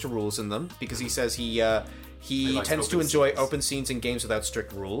strict rules in them because he says he likes tends to open enjoy scenes. open scenes in games without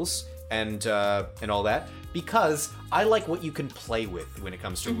strict rules and all that because I like what you can play with when it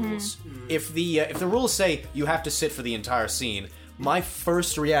comes to rules. If the rules say you have to sit for the entire scene, my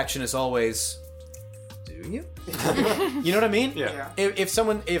first reaction is always, do you? You know what I mean? Yeah.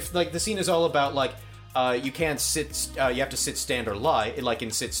 If like the scene is all about like you can't sit, you have to sit, stand, or lie, like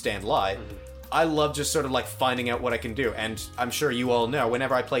in sit, stand, lie. I love just sort of like finding out what I can do, and I'm sure you all know,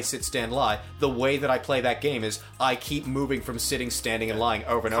 whenever I play sit, stand, lie, the way that I play that game is I keep moving from sitting, standing, and lying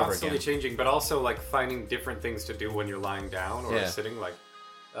over and over Constantly again. changing, but also like finding different things to do when you're lying down or Yeah. sitting. Like,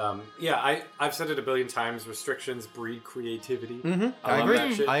 I've said it a billion times. Restrictions breed creativity. I love agree.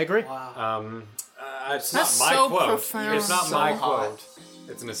 that shit. I agree. It's That's not my so quote. profound. It's not So my hot. quote.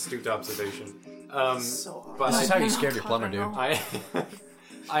 It's an astute observation. So hard. But This is I, how you scared your God, plumber, I dude. know.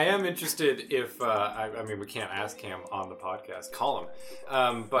 I am interested if I mean we can't ask him on the podcast. Call him,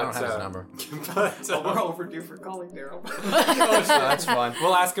 but I don't have his number. But We're overdue for calling Daryl. That's fine.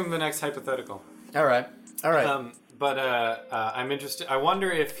 we'll ask him the next hypothetical. All right. But I'm interested. I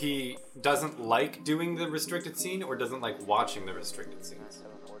wonder if he doesn't like doing the restricted scene or doesn't like watching the restricted scenes,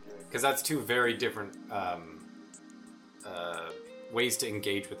 because that's two very different ways to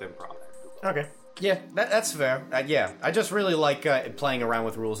engage with improv. Okay. Yeah, that's fair. Yeah, I just really like playing around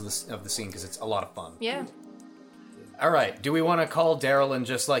with rules of the scene because it's a lot of fun. Yeah. All right. Do we want to call Daryl and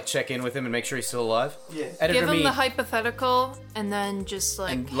just like check in with him and make sure he's still alive? Yeah. Editor Give him me, the hypothetical and then just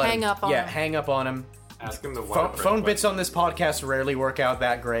like and let hang him- up on Yeah, him. hang up on him. Ask him the Wonder Phone, Bread phone bits question. on this podcast rarely work out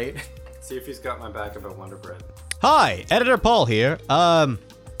that great. See if he's got my back about Wonder Bread. Hi, Editor Paul here.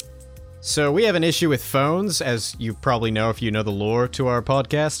 So we have an issue with phones, as you probably know if you know the lore to our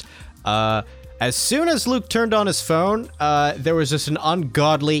podcast. As soon as Luke turned on his phone, there was just an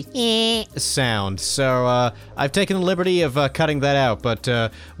ungodly sound. So I've taken the liberty of cutting that out.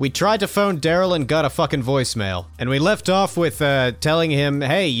 But we tried to phone Daryl and got a fucking voicemail. And we left off with telling him,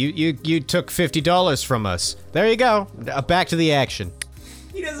 hey, you took $50 from us. There you go. Back to the action.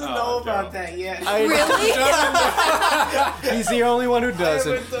 He doesn't know about that yet. Really? He's the only one who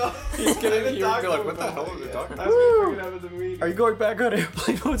doesn't. He's gonna hear and be like, what the hell are they talking about? Are you going back on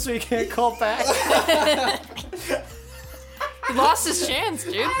airplane mode so you can't call back? He lost his chance,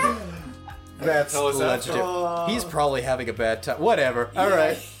 dude. That's Tell us after. legendary. He's probably having a bad time. Whatever. All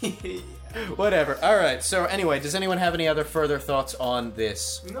right. Whatever. All right. So anyway, does anyone have any other further thoughts on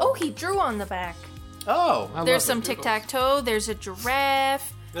this? Oh, he drew on the back. Oh, I There's love some it. tic-tac-toe. There's a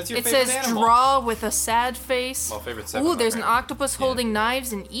giraffe. That's your It favorite says animal. draw with a sad face. Well, favorite seven Ooh, there's an already. octopus holding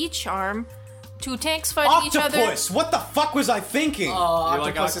knives in each arm. Two tanks fighting each other. Octopus. What the fuck was I thinking? You like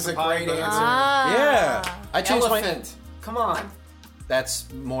Octopus is a octopi, great but- answer. Ah, yeah, I changed Elephant. Come on.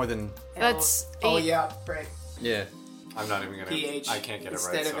 That's more than. That's Oh eight. yeah, right. Yeah. I'm not even gonna. PH I can't get it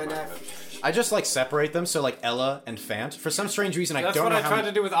right. instead So of an I'm F. gonna- I just like separate them. So like Ella and Fant. For some strange reason, I That's don't what know I how. tried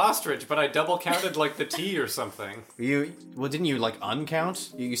to do with ostrich, but I double counted like the T or something. Didn't you like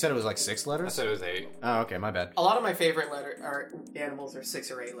uncount? You said it was like 6 I letters. said it was 8. Oh, okay, my bad. A lot of my favorite animals are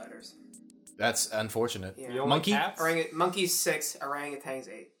 6 or 8 letters. That's unfortunate. Yeah. You don't Monkey? like cats? Monkey's 6, orangutans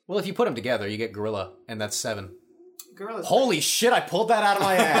 8. Well, if you put them together, you get gorilla, and that's 7. Gorillas. Holy shit! I pulled that out of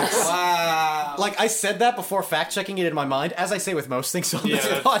my ass. Wow. Like I said that before fact checking it in my mind, as I say with most things on Yeah, this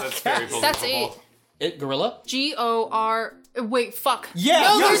that's podcast. very believable. That's 8. It gorilla? G-O-R... Wait, fuck. Yeah,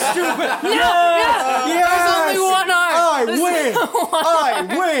 No, you're there's... stupid. Yeah! Yes! There's only one R. I win.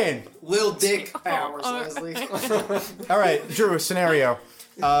 I win. Lil Dick powers, Leslie. All right, Drew. Scenario.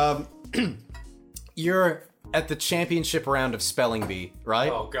 You're at the championship round of spelling bee,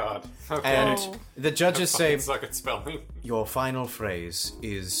 right? Oh god. Okay. And Oh. the judges say I suck at spelling. your final phrase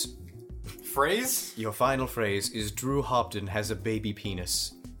is Phrase? Drew Hopton has a baby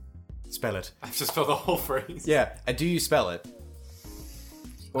penis. Spell it. I have to spell the whole phrase. Yeah, and do you spell it?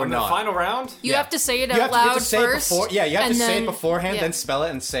 Or On not? the final round? You Yeah. have to say it You out have to loud say first. it before. Yeah, you have and to say it then- beforehand, yeah. then spell it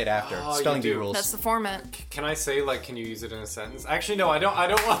and say it after. Oh, Spelling you bee do. rules. That's the format. Can I say like can you use it in a sentence? Actually no, I don't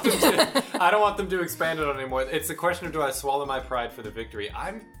want them to I don't want them to expand it on anymore. It's the question of do I swallow my pride for the victory?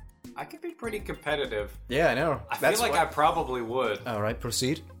 I could be pretty competitive. Yeah, I know. I feel like I probably would. All right,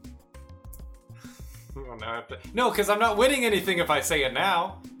 proceed. Oh, now I have to... No, because I'm not winning anything if I say it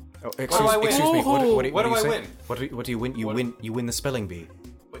now. Oh, do I win? excuse me. What What do you I say? win? What do you win? You What- win. You win the spelling bee.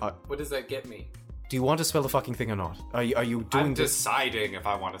 What does that get me? Do you want to spell the fucking thing or not? Are you doing I'm this? deciding if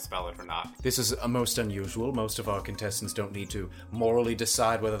I want to spell it or not. This is a most unusual. Most of our contestants don't need to morally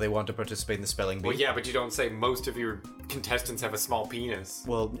decide whether they want to participate in the spelling bee. Well, yeah, but you don't say most of your contestants have a small penis.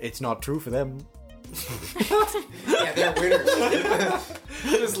 Well, it's not true for them. Yeah, they're winners.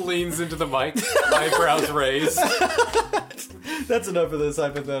 Just leans into the mic, eyebrows raised. That's enough of this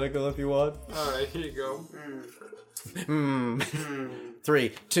hypothetical. If you want. All right, here you go.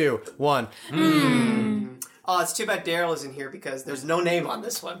 3, 2, 1. Oh, it's too bad Daryl isn't here because there's no name on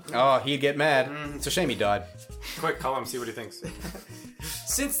this one. Oh, he'd get mad. It's a shame he died. Quick, call him, see what he thinks.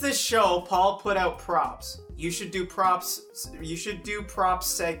 Since this show, Paul put out props. You should do props. You should do props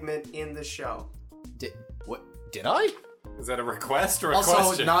segment in the show. Did I? Is that a request or a Also,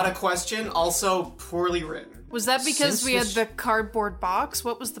 question? not a question. Also, poorly written. Was that because Since we had this- the cardboard box?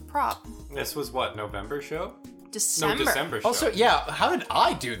 What was the prop? This was what, November show? December. No, December show. Also, yeah. How did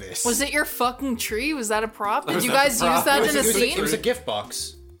I do this? Was it your fucking tree? Was that a prop? Did Was you that guys the prop? use that Was in a It was scene? a gift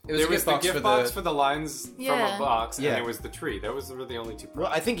box. It was There a was the gift box for the lines from Yeah. a box, Yeah. and it was the tree. Those were the only two Well,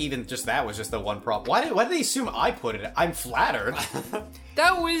 props. I think even just that was just the one problem. Why did they assume I put it? I'm flattered.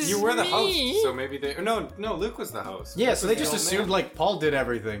 That was You were the me. host, so maybe they... No, Luke was the host. Yeah, Luke so was they just the old assumed man. like Paul did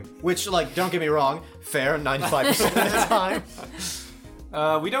everything. Which, like, don't get me wrong, fair 95% of the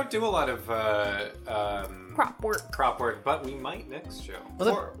time. We don't do a lot of Prop work. crop work, but we might next show.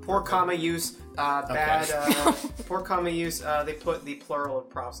 Poor comma use, bad. Poor comma use. They put the plural of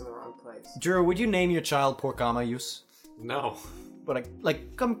props in the wrong place. Drew, would you name your child Porcamayus? No. But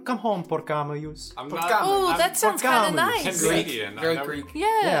come home, Porcamayus. I'm Porcama. not... Oh, I'm that sounds kind of Porcama. nice. Canadian. Very I'm not- Greek.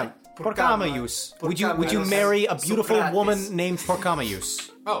 Yeah. Yeah, Porcamayus. Would you Porcamayus. marry a beautiful Socrates. woman named Porcamayus?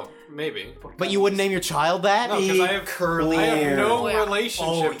 Oh, maybe. But you wouldn't name your child that? No, because I have curly I have no hair.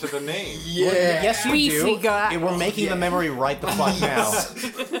 relationship to the name. Yes, you Beefy do. guy. And we're making the memory right the fuck now.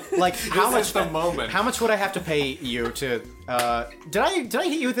 Like, how This much is the moment. How much would I have to pay you to? Did I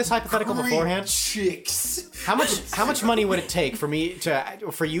hit you with this hypothetical beforehand? Chicks. How much money would it take for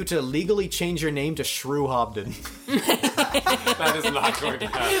you to legally change your name to Shrew Hobden? That is not going to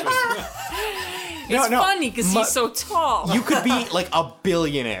happen. It's funny because he's so tall. You could be like a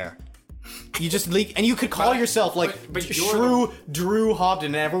billionaire. You just and you could call yourself like but you're Shrew Drew Hobden,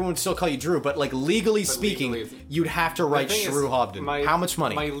 and everyone would still call you Drew. But like legally speaking, legally- you'd have to The write thing is, Shrew Hobden. How much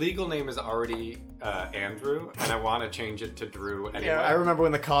money? My legal name is already Andrew, and I want to change it to Drew anyway. Yeah, I remember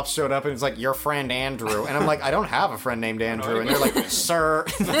when the cops showed up and it's like, your friend Andrew. And I'm like, I don't have a friend named Andrew. And they're like, sir.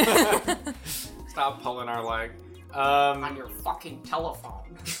 Stop pulling our leg. On your fucking telephone.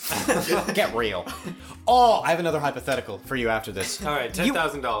 Get real. Oh, I have another hypothetical for you after this. All right,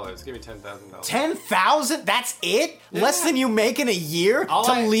 $10,000. Give me $10,000. 10,000? That's it? Less than you make in a year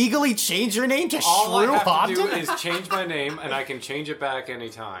to legally change your name to All I Shrew have Hobden? to do is change my name, and I can change it back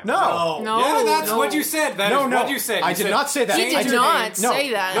anytime. No. No, Yeah, that's no. what you said. That is what you said. I You did said, not say that. He I did did not no.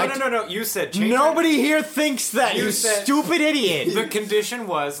 say that. No. You said change Nobody here thinks that, you said- stupid idiot. The condition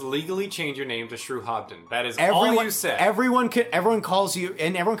was legally change your name to Shrew Hobden. That is all you said. Everyone calls you,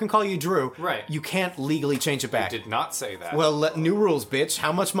 and everyone can call you Drew. Right. You can't legally change it back. Did not say that. Well, new rules, bitch.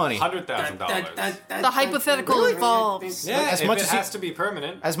 How much money? $100,000. The hypothetical evolves. Yeah, As if much it as you- has to be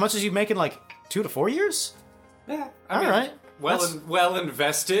permanent. As much as you make in like 2 to 4 years? Yeah. All right. Well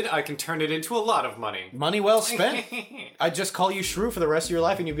invested. I can turn it into a lot of money. Money well spent. I'd just call you Shrew for the rest of your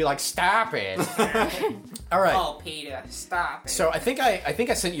life, and you'd be like, "Stop it." All right. Oh, Peter, stop it. So I think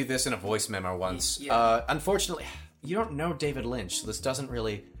I sent you this in a voice memo once. Yeah. Unfortunately, you don't know David Lynch. So this doesn't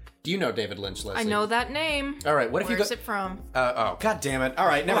really. Do you know David Lynch, Leslie? I know that name. All right. What if Where's you it from? Oh, god damn it. All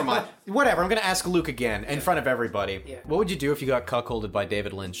right, never mind. Whatever. I'm gonna ask Luke again in front of everybody. Yeah. What would you do if you got cuckolded by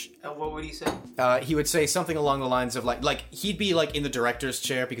David Lynch? What would he say? He would say something along the lines of like he'd be like in the director's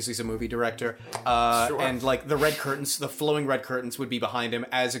chair because he's a movie director, and like the red curtains, the flowing red curtains would be behind him,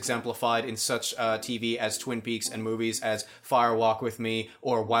 as exemplified in such TV as Twin Peaks and movies as Fire Walk with Me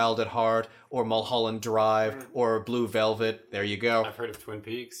or Wild at Heart or Mulholland Drive or Blue Velvet. There you go. I've heard of Twin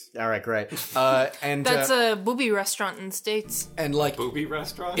Peaks. All right, great. And That's a booby restaurant in the States. and like Booby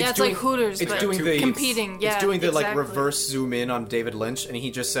restaurant? Yeah, it's doing- like Hooters, it's but doing the competing. Yeah, it's doing the like exactly. reverse zoom in on David Lynch, and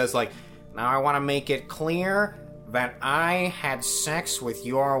he just says like, "Now I want to make it clear that I had sex with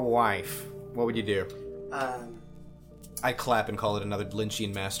your wife." What would you do? I'd clap and call it another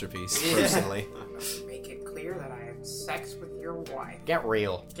Lynchian masterpiece. Personally, Make it clear that I had sex with your wife. get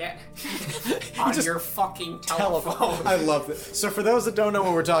real. Get on your fucking telephone. I love this. So for those that don't know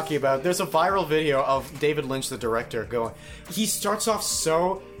what we're talking about, there's a viral video of David Lynch, the director, going. He starts off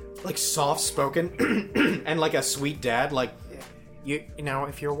so like soft spoken and like a sweet dad. Like you know,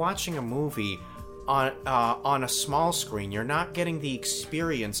 if you're watching a movie on a small screen, you're not getting the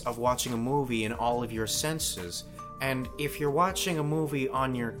experience of watching a movie in all of your senses. And if you're watching a movie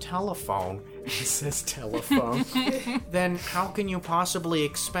on your telephone, he says telephone, then how can you possibly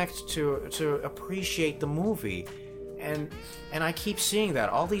expect to appreciate the movie? And I keep seeing that.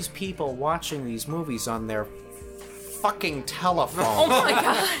 All these people watching these movies on their fucking telephone. Oh my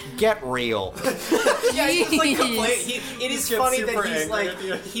god. Get real. Yeah, he's like Jeez. it is gets funny super that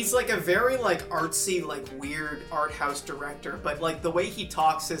angry at he's like a very like artsy, like weird art house director, but like the way he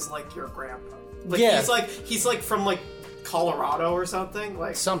talks is like your grandpa. Like Yeah. he's like from like Colorado or something,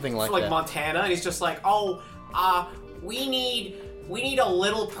 like Something like like that. Montana, and he's just like, we need a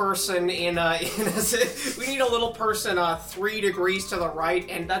little person we need a little person 3 degrees to the right,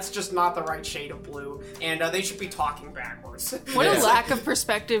 and that's just not the right shade of blue, and they should be talking backwards. What Yeah. a lack of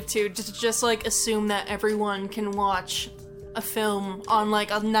perspective too, to just like assume that everyone can watch a film on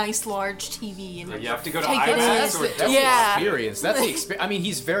like a nice large TV and You have to go to take it IMAX in. or That's Yeah. the experience. That's the experience. I mean,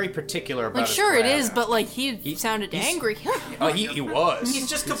 he's very particular about Like, his sure it craft. is, but like he sounded angry. He was. He's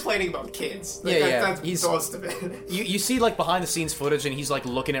just complaining about kids. Like, Yeah, That's he's- most of it. You see like behind the scenes footage, and he's like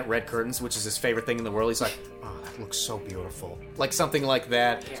looking at red curtains, which is his favorite thing in the world. He's like, oh, that looks so beautiful, like something like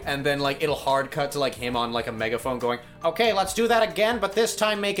that. And then like it'll hard cut to like him on like a megaphone going, okay, let's do that again, but this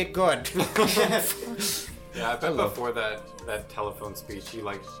time make it good. Yeah, I bet before that telephone speech, he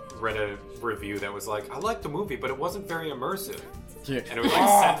like read a review that was like, I liked the movie, but it wasn't very immersive. And it was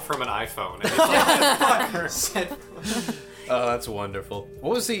like sent from an iPhone. And it's like, Oh, that's wonderful.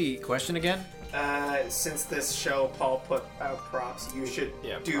 What was the question again? Since this show, Paul put out props, you should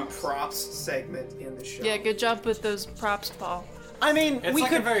do props. props segment in the show. Yeah, good job with those props, Paul. I mean, it's we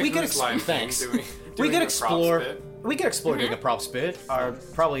like could a very we could Who's Line thing, thanks. doing We could the explore. props bit. We could explore doing a props bit,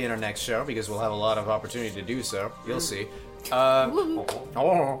 probably in our next show because we'll have a lot of opportunity to do so. You'll see.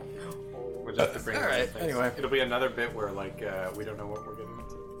 Oh, We'll just have to bring All right, things. anyway. It'll be another bit where like we don't know what we're getting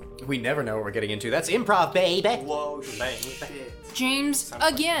into. we never know what we're getting into. That's improv, baby. Whoa, Bang. shit. James Sounds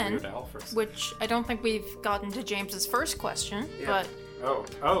like again, Weird Al for a second. which I don't think we've gotten to James's first question, but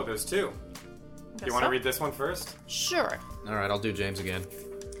Oh, there's two. Do you want to read this one first? sure. All right, I'll do James again.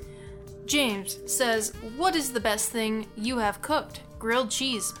 James says, "What is the best thing you have cooked? Grilled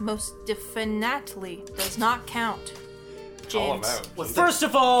cheese, most definitely does not count." Call him James, out. First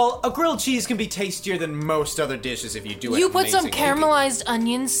of all, a grilled cheese can be tastier than most other dishes if you do it. you put some amazingly. caramelized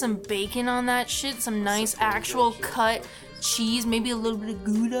onions, some bacon on that shit, some nice actual cut cheese, maybe a little bit of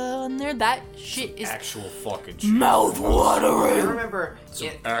Gouda on there. That shit is Actual fucking cheese. mouth I watering. remember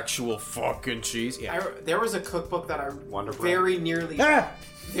Actual fucking cheese. Yeah. there was a cookbook that I Wonder Bread.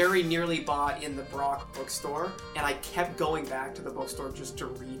 very nearly bought in the Brock bookstore, and I kept going back to the bookstore just to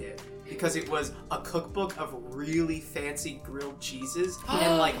read it because it was a cookbook of really fancy grilled cheeses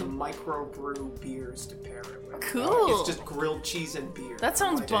and like microbrew beers to pair it with. Cool. It's just grilled cheese and beer. That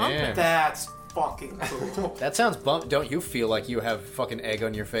sounds Like, bumping. Damn. That's fucking cool. That sounds bump. Don't you feel like you have fucking egg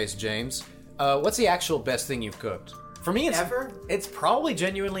on your face, James? What's the actual best thing you've cooked? For me, it's Ever? It's probably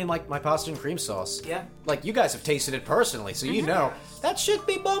genuinely like my pasta and cream sauce. Yeah. Like you guys have tasted it personally, so you know that should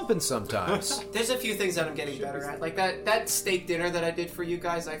be bumping sometimes. There's a few things that I'm getting better at. Like that steak dinner that I did for you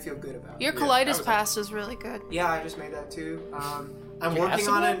guys, I feel good about. Your that colitis was pasta is really good. Yeah, I just made that too. I'm You have working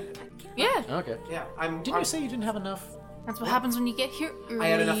some on of it. Yeah, Okay. Yeah, Didn't you say you didn't have enough? that's what happens when you get here early. I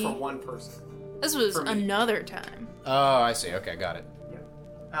had enough for one person. This was for me. another time. Oh, I see. Okay, got it.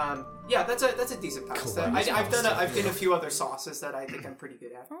 Yeah, that's a decent pasta. Colitis I've done pasta. I've done a few other sauces that I think I'm pretty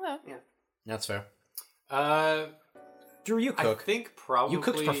good at. Okay. Yeah. That's fair. Uh, Drew, you I cook. think probably You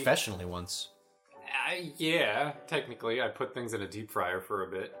cooked professionally once. Yeah, technically, I put things in a deep fryer for a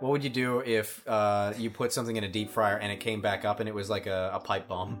bit. What would you do if you put something in a deep fryer and it came back up and it was like a pipe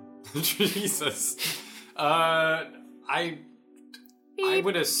bomb? Jesus. I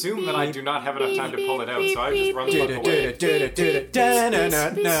would assume that I do not have enough time to pull it out, so I just run the fuck away.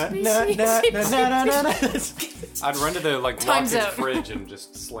 I'd run to the like Time's walk-in out. fridge and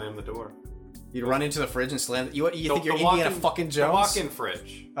just slam the door. You'd run into the fridge and slam. You think you're The Indiana walk-in- fucking The Jones? walk-in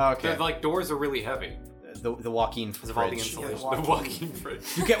fridge. Okay. The like doors are really heavy The walk-in because of all the fridge. insulation. The walk-in fridge.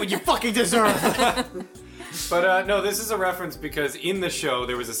 You get what you fucking deserve. But no, this is a reference because in the show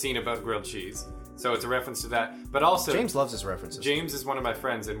there was a scene about grilled cheese, so it's a reference to that. But also, James loves his references. James is one of my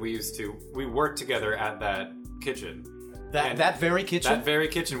friends, and we worked together at that kitchen. And That very kitchen. That very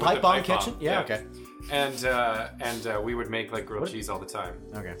kitchen with Pipe the bomb pipe bomb. kitchen? Yeah, okay. And we would make like grilled cheese all the time.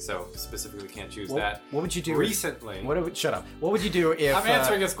 Okay. So specifically can't choose What- that. what would you do if- recently? Shut up. What would you do if? I'm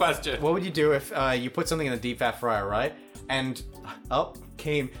answering his question. What would you do if you put something in a deep fat fryer, right? And up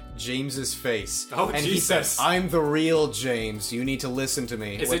came James's face. Oh, and he Jesus. says, "I'm the real James. You need to listen to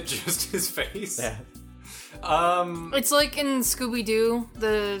me." Is it just his face? Yeah. It's like in Scooby Doo,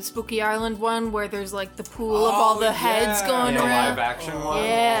 the Spooky Island one, where there's like the pool of all the heads going the around. live action one.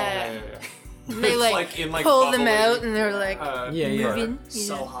 Yeah. They It's like, like in, like, pull them bubbly, out and they're like Yeah, yeah. moving.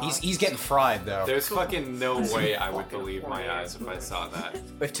 So Yeah. hot. He's getting fried though. There's fucking no way I would believe my eyes if I saw that.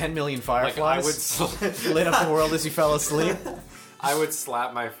 With 10 million Like I fireflies would, lit up the world as you fell asleep. I would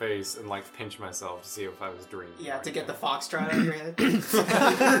slap my face and like pinch myself to see if I was dreaming. Yeah, to get the foxtrot out of your head.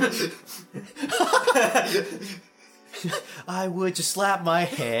 I would just slap my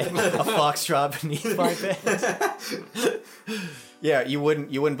head, a foxtrot beneath my bed. Yeah, you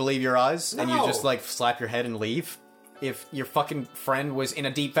wouldn't believe your eyes, and you No. just like slap your head and leave. if your fucking friend was in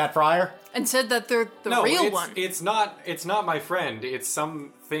a deep fat fryer? And said that they're the No, real it's, one. It's not my friend. It's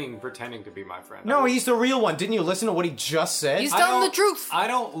something pretending to be my friend. No, he's the real one. Didn't you listen to what he just said? He's I telling the don't- truth. I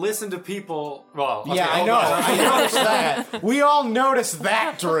don't listen to people. Well, okay, yeah, I hold know. on. I noticed that. We all noticed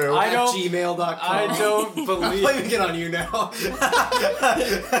that, Drew. I don't- gmail.com. I don't believe. Blaming it on you now.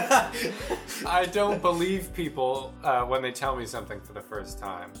 I don't believe people when they tell me something for the first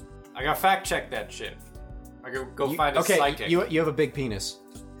time. I gotta fact check that shit. I go find a psychic. You have a big penis.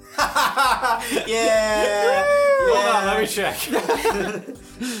 Yeah. Hold on, let me check.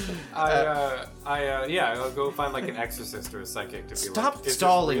 I'll go find like an exorcist or a psychic to be Stop like, is this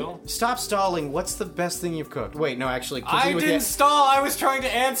stalling. real? Stop stalling. What's the best thing you've cooked? Wait, no, actually, I continue with didn't the. stall. I was trying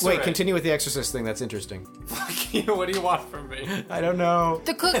to answer. Wait, it. continue with the exorcist thing. That's interesting. Fuck you. What do you want from me? I don't know.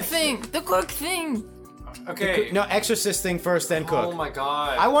 The cook thing. The cook thing. Okay. No, exorcist thing first, then cook. Oh my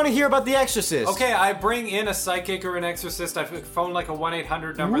god. I want to hear about the exorcist. Okay, I bring in a psychic or an exorcist. I phone like a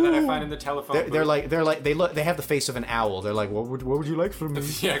 1-800 number that I find in the telephone. They're booth. like they have the face of an owl. They're like, what would you like from me?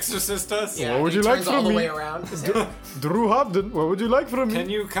 The exorcist does. Yeah, What would he you like turns from all the me? way around. Drew Hobden, what would you like from Can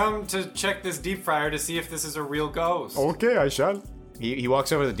you come to check this deep fryer to see if this is a real ghost? Okay, I shall. He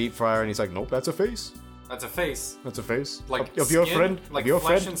walks over to the deep fryer and he's like, nope, that's a face. That's a face. That's a face. Like of your skin? friend. Like of your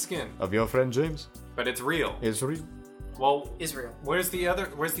flesh friend. and skin. Of your friend James. But it's real. It's real. Well, Israel. where's the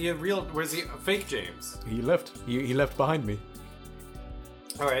fake James? He left. He left behind me.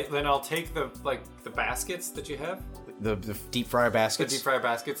 All right, then I'll take the baskets that you have, The deep fryer the baskets. deep fryer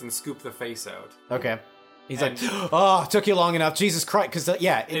baskets, and scoop the face out. Okay. He's And- like, oh, it took you long enough. Jesus Christ. Because,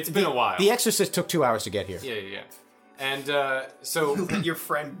 It's been a while. The Exorcist took 2 hours to get here. Yeah. And so Your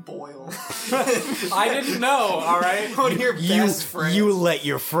friend Boyle. I didn't know. All right. One of your best friends. You let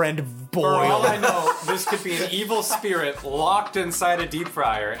your friend For all boil. I know, this could be an evil spirit locked inside a deep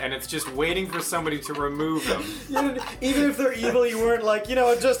fryer, and it's just waiting for somebody to remove him. Even if they're evil, you weren't like,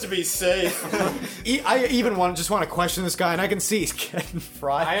 just to be safe. I even want to question this guy, and I can see he's getting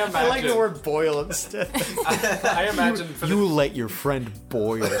fried. I I like the imagine- word boil instead. I imagine for You let your friend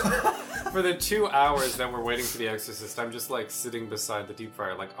boil. the 2 hours that we're waiting for the exorcist, I'm just like sitting beside the deep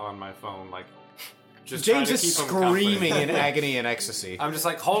fryer, like on my phone, like just trying James to is keep him screaming comforted. in agony and ecstasy. I'm just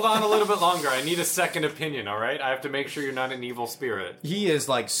like, hold on a little bit longer. I need a second opinion. All right, I have to make sure you're not an evil spirit. He is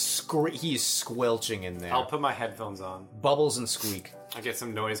like he is squelching in there. I'll put my headphones on. Bubbles and squeak. I get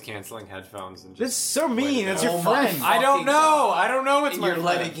some noise canceling headphones and This is just. so mean. It's your Oh my friend. I don't know. I don't know. It's And my you're friend.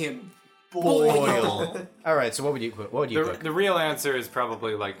 letting him boil. All right. So what would you cook? The real answer is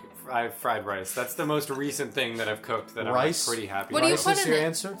probably like I have fried rice. That's the most recent thing that I've cooked that Rice? I'm like, pretty happy What do you with. Rice put is in your it?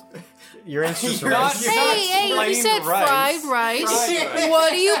 answer. Your answer is Not- rice. you're not Hey, you plain said rice. fried rice. Fried rice.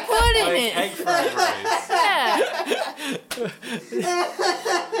 What do you put in Like it? egg fried rice. Yeah.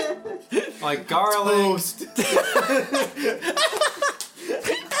 Like garlic.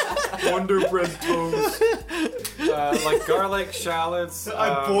 Wonder bread toast. Like garlic, shallots.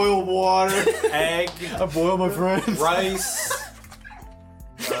 boil water. Egg. I boil my friends. Rice.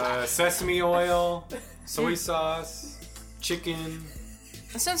 Sesame oil. Soy sauce. Chicken.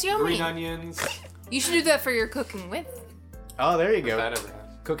 That sounds yummy. Green onions. You should do that for your cooking with. Oh, there you go. That ever happened.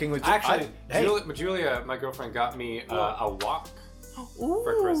 Cooking with Actually, hey. Julia, my girlfriend, got me a wok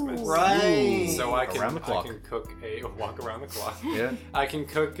for Christmas. Right. So I can Around the clock. I can cook a wok around the clock. Yeah. I can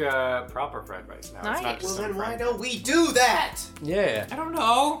cook proper fried rice now. It's not Nice. just Well, some then why fried- don't we do that? Yeah. I don't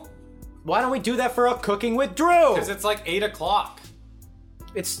know. Why don't we do that for a cooking with Drew? Because it's like 8 o'clock.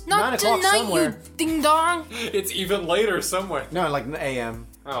 It's Not 9 o'clock tonight, somewhere. you ding dong. It's even later somewhere. No, like a.m.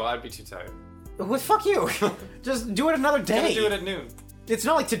 Oh, I'd be too tired. Well, fuck you. Just do it another I'm day. gonna do it at noon. It's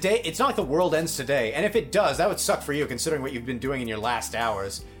not like today. It's not like the world ends today. And if it does, that would suck for you, considering what you've been doing in your last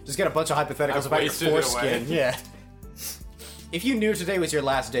hours. Just get a bunch of hypotheticals I've about your wasted it foreskin. away. Yeah. If you knew today was your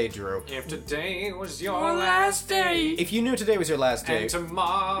last day, Drew. If today was your last day, If you knew today was your last day. and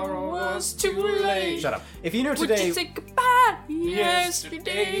tomorrow was too late. Shut up. If you knew Would today. you say goodbye Yesterday.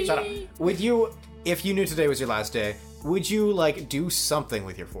 yesterday? Shut up. Would you, if you knew today was your last day, would you like do something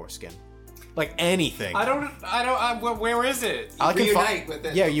with your foreskin? Like anything? Where is it? I can Reunite with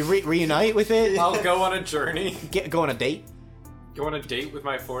it. Yeah, you reunite with it. I'll go on a journey. Go on a date. Go on a date with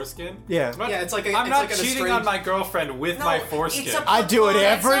my foreskin? Yeah. I'm not, Yeah, it's like a- I'm it's not like an cheating estranged- on my girlfriend with No, my it's foreskin. a- I do it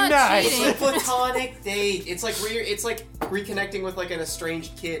That's every not night. cheating. It's a platonic date. It's like reconnecting with like an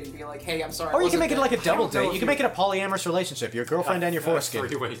estranged kid and being like, "Hey, I'm sorry." Or you can make it like a double don't know date. if You can you- make it a polyamorous relationship. Your girlfriend and your foreskin.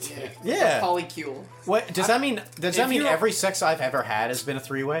 Three-way date. Yeah. polycule. What does that mean? Does that if mean you- every sex I've ever had has been a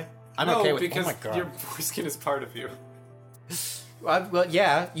three-way? I'm No, okay with. because Oh my god. your foreskin is part of you. Well,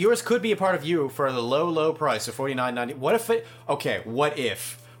 yeah, yours could be a part of you for the low price of $49.90. What if it? Okay, what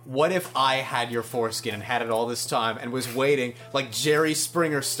if what if I had your foreskin and had it all this time and was waiting, like Jerry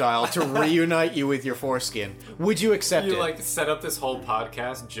Springer style, to reunite you with your foreskin? Would you accept You it? like set up this whole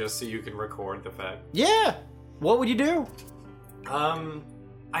podcast just so you can record the fact. Yeah. What would you do?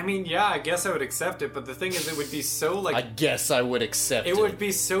 I mean, yeah, I guess I would accept it, but the thing is, it would be so like I guess I would accept it. it would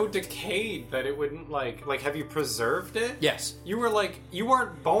be so decayed that it wouldn't like have you preserved it? Yes. You were like you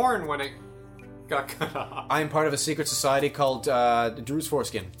weren't born when it got cut off. I am part of a secret society called Drew's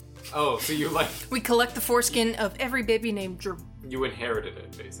Foreskin. Oh, so you like We collect the foreskin of every baby named Drew. you inherited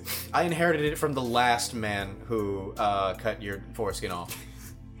it basically. I inherited it from the last man who cut your foreskin off.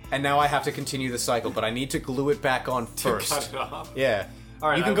 And now I have to continue the cycle, but I need to glue it back on first. Cut it off. Yeah. All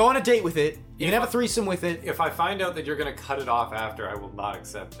right, you can go on a date with it. You can have a threesome with it. If I find out that you're gonna cut it off after, I will not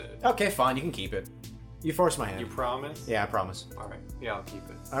accept it. Okay, fine. You can keep it. You forced my hand. You promise? Yeah, I promise. All right. Yeah, I'll keep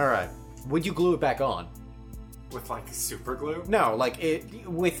it. All right. Would you glue it back on? With like super glue? No, like it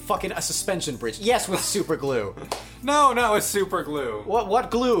with fucking a suspension bridge. Yes, with super glue. No, it's super glue. What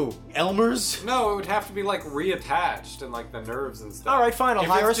glue? Elmer's? No, it would have to be like reattached and like the nerves and stuff. All right, fine. I'll If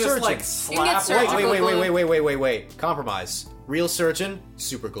hire a it's just, surgeon. like, You can get slap surgical Wait. Compromise. Real surgeon,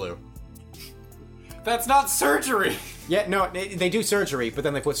 super glue. That's not surgery. Yeah, no, they do surgery, but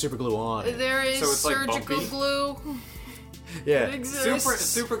then they put super glue on it. There is So it's, like, surgical bumpy? glue. It Yeah. exists.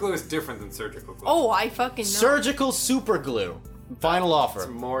 Super glue is different than surgical glue. Oh, I fucking know. Surgical super glue. Final It's offer.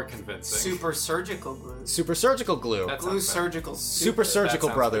 more convincing. Super surgical glue. Super surgical glue. That Glue sounds bad. surgical. Super surgical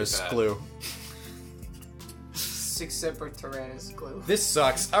sounds brothers pretty bad. glue. Six separate Tyrannus glue. This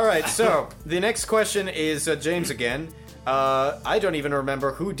sucks. All right, so the next question is James again. I don't even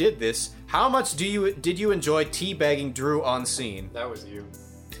remember who did this. How much did you enjoy teabagging Drew on scene? That was you.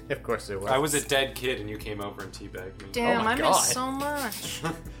 Of course it was. I was a dead kid and you came over and teabagged me. Damn, Oh my I God. miss so much.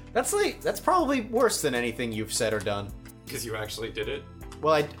 That's probably worse than anything you've said or done. Because you actually did it.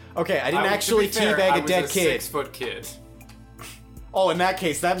 Well, I didn't To be actually fair, teabag I a dead was kid. 6-foot kid. Oh, in that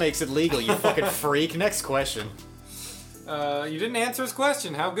case, that makes it legal. You fucking freak. Next question. You didn't answer his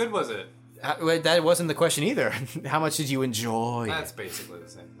question. How good was it? Wait, that wasn't the question either. How much did you enjoy? That's basically the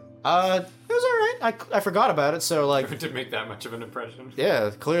same. It was alright. I forgot about it, so like, It didn't make that much of an impression. yeah,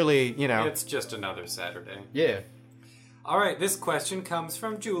 clearly, you know. It's just another Saturday. Yeah. All right, this question comes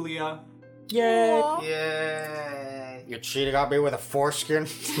from Julia. Yeah. Yay. You cheating on me with a foreskin?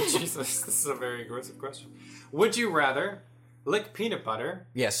 Jesus, this is a very aggressive question. Would you rather lick peanut butter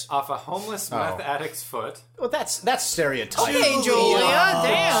Yes. off a homeless meth addict's foot, Well, that's stereotyping. Okay, Julia,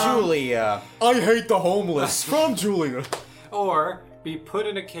 damn. Julia. I hate the homeless. From Julia. or be put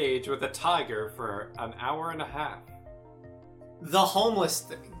in a cage with a tiger for an hour and a half? The homeless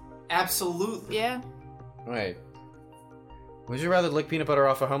thing. Absolutely. Yeah. Wait. Would you rather lick peanut butter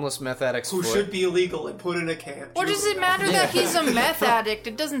off a homeless meth addict's Who foot? should be illegal and put in a camp. What does it matter that he's a meth addict?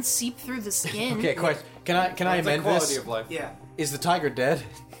 It doesn't seep through the skin. Okay, question. Can I That's amend quality this? of life. Yeah. Is the tiger dead?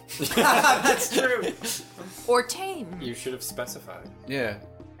 That's true. Or tame. You should have specified. Yeah.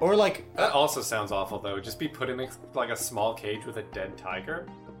 Or like, That also sounds awful, though. Just be put in a small cage with a dead tiger.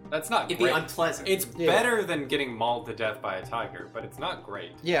 That's not It'd great. be unpleasant. It's Yeah. better than getting mauled to death by a tiger, but it's not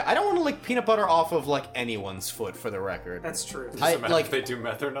great. yeah, I don't want to lick peanut butter off of like anyone's foot for the record. That's true. I Doesn't matter like. if they do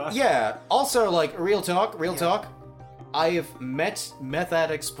meth or not. Yeah. Also, like, real talk. I have met meth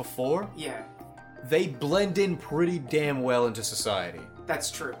addicts before. Yeah. They blend in pretty damn well into society.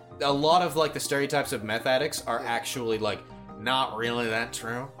 That's true. A lot of like the stereotypes of meth addicts are actually like not really that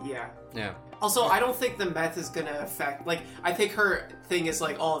true. Yeah. Yeah. Also, I don't think the meth is gonna affect. Like, I think her thing is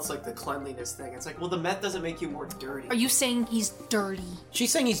like, oh, it's like the cleanliness thing. It's like, well, the meth doesn't make you more dirty. Are you saying he's dirty?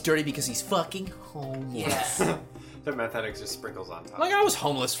 She's saying he's dirty because he's fucking homeless. Yeah. The meth addict just sprinkles on top. Like, I was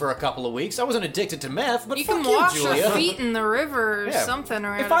homeless for a couple of weeks. I wasn't addicted to meth, but You fuck can you, wash Julia. your feet in the river or Yeah. something,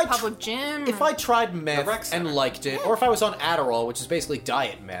 or If at I a tr- public gym. If I tried The rec meth center. and liked it, or if I was on Adderall, which is basically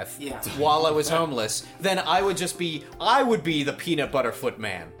diet meth, Yeah. while I was homeless, then I would be the peanut butter foot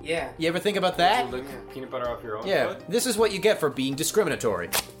man. Yeah. You ever think about that? You lick peanut butter off your own Yeah, foot? this is what you get for being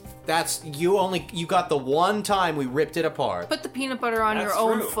discriminatory. That's you got the one time we ripped it apart. Put the peanut butter on That's your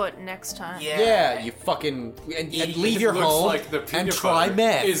own true. foot next time. Yeah. Yeah, you fucking and leave your It looks home like the peanut and try butter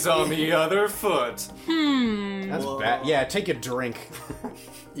meth. is on the other foot. That's bad. Yeah, take a drink.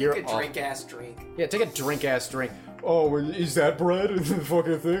 You're Take a off. drink ass drink. Yeah, take a drink-ass drink. Oh, well, is that bread? The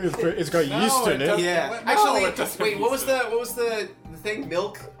fucking thing. It's got yeast in it. doesn't. Yeah. No, Actually, it doesn't wait. What use was the thing?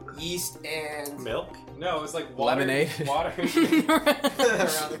 Milk, yeast, and Milk? No, it was like water, Lemonade? Water,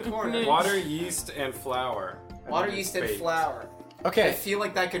 around the corner. water, yeast, and flour. Water, then yeast, and baked. flour. I Okay. feel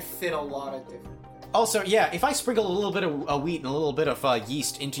like that could fit a lot of different. Also, yeah, if I sprinkle a little bit of wheat and a little bit of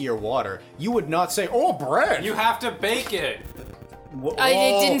yeast into your water, you would not say, "Oh, bread." You have to bake it.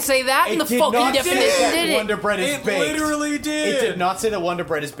 It didn't say that in the did fucking not say definition, that did it? Wonder Bread is It baked. literally did. It did not say that Wonder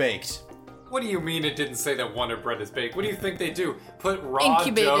Bread is baked. What do you mean it didn't say that Wonder Bread is baked? What do you think they do? Put raw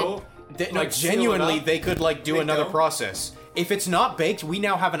Incubated. dough? No, Like, seal it genuinely, up? they could like do They another don't. process. If it's not baked, we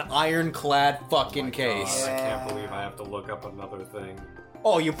now have an ironclad fucking case. I can't believe I have to look up another thing.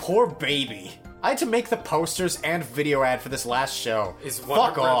 Oh, you poor baby. I had to make the posters and video ad for this last show. Is Wonder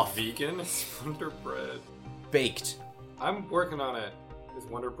Fuck Bread off. vegan? Is Wonder Bread? Baked. I'm working on it. Is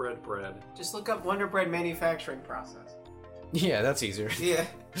Wonder Bread bread? Just look up Wonder Bread manufacturing process. Yeah, that's easier. Yeah.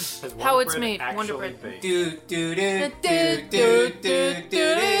 Is How Wonder it's Bread made, Wonder actually Bread. baked?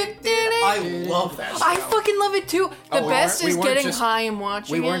 I love that show. I fucking love it too. The we best weren't- is we weren't getting just- high and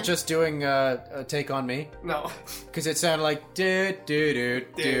watching We weren't it. just doing a Take On Me, No. because it sounded like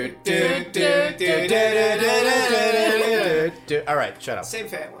Alright, shut up. Same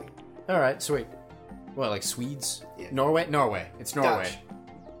family. Alright, sweet. What, like Swedes? Yeah. Norway. It's Norway.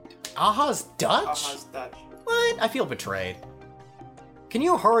 Dutch. Aha's Dutch? Aha's Dutch. What? I feel betrayed. Can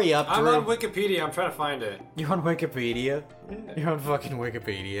you hurry up, I'm Drew? on Wikipedia. I'm trying to find it. You're on Wikipedia? You're on fucking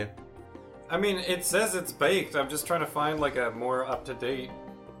Wikipedia. I mean, it says it's baked. I'm just trying to find like a more up to date.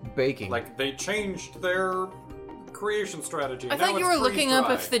 Baking. Like they changed their creation strategy. I Now thought you it's were looking up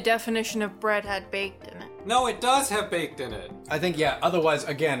freeze-dried. if the definition of bread had baked in it. No, it does have baked in it. I think, yeah, otherwise,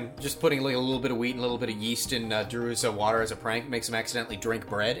 again, just putting like a little bit of wheat and a little bit of yeast in Drew's water as a prank makes him accidentally drink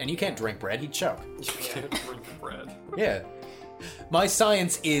bread, and you can't drink bread, he'd choke. You can't drink bread. Yeah. My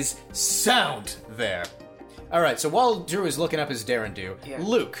science is sound there. Alright, so while Drew is looking up his dare and do, Yeah.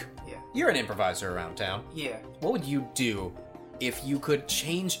 Luke, Yeah. you're an improviser around town. Yeah. What would you do if you could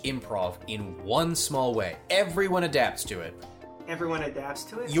change improv in one small way? Everyone adapts to it. Everyone adapts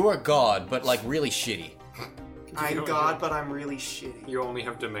to it? You're a god, but like really shitty. I'm don't God, know. but I'm really shitty. You only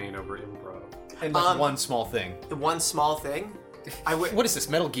have domain over improv. And like one small thing. The one small thing, I would. What is this,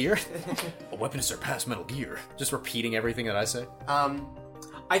 Metal Gear? A weapon to surpass Metal Gear. Just repeating everything that I say?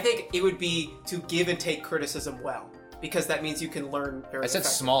 I think it would be to give and take criticism well, because that means you can learn very I said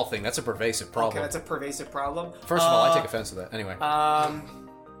effectively. small thing. That's a pervasive problem. Okay, that's a pervasive problem. First of all, I take offense to that. Anyway,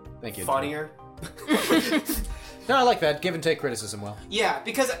 thank you. Funnier. No, I like that. Give and take criticism well. Yeah,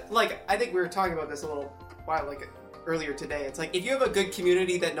 because like I think we were talking about this a little while earlier today. It's like if you have a good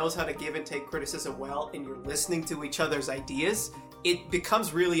community that knows how to give and take criticism well, and you're listening to each other's ideas, it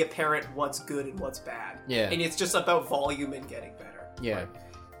becomes really apparent what's good and what's bad. Yeah. and it's just about volume and getting better. Yeah.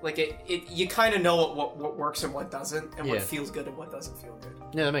 Like you kind of know what works and what doesn't, and what Yeah. feels good and what doesn't feel good.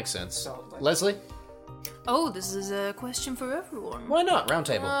 Yeah, that makes sense. So, like- Leslie? Oh, this is a question for everyone. Why not? Round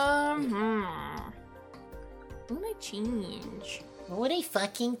table. What would I change? What would I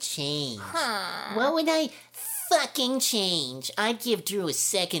fucking change? What would I fucking change? I'd give Drew a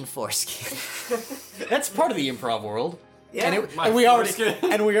second foreskin. That's part of the improv world. Yeah. And we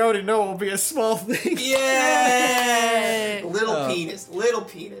already know it will be a small thing. Yeah. Little penis.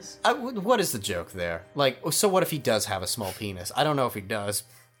 What is the joke there? Like, so what if he does have a small penis? I don't know if he does.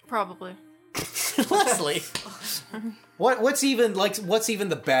 Probably. Leslie, what's even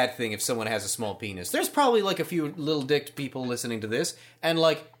the bad thing if someone has a small penis? There's probably like a few little dick people listening to this, and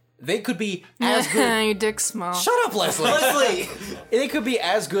like they could be as good. Your dick's small. Shut up, Leslie. Leslie. They could be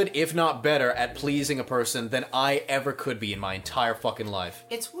as good, if not better, at pleasing a person than I ever could be in my entire fucking life.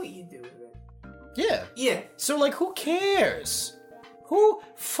 It's what you do with it. Yeah. Yeah. So like, who cares? Who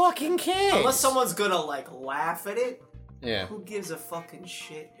fucking cares? Unless someone's gonna like laugh at it, Yeah. who gives a fucking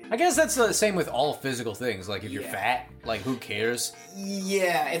shit, dude? I guess that's the same with all physical things. Like, if you're Yeah. fat, like, who cares?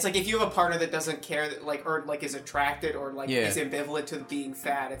 Yeah, it's like if you have a partner that doesn't care, that, like, or like is attracted or like Yeah. is ambivalent to being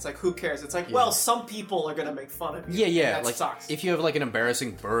fat. It's like who cares? It's like well, some people are gonna make fun of you. Yeah. That Like, sucks. if you have like an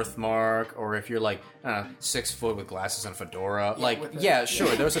embarrassing birthmark, or if you're like 6 foot with glasses and fedora,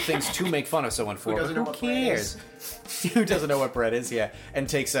 sure, those are things to make fun of someone for. doesn't but know who what bread cares? Who doesn't know what bread is? Yeah, and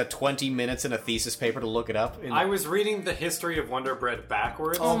takes 20 minutes in a thesis paper to look it up. I was reading the history of Wonder Bread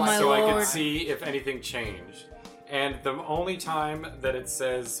backwards, Oh my so I lord. could see if anything changed. And the only time that it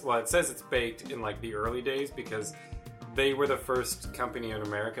says it's baked in like the early days because they were the first company in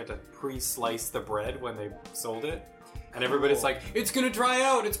America to pre-slice the bread when they sold it. And everybody's like, it's gonna dry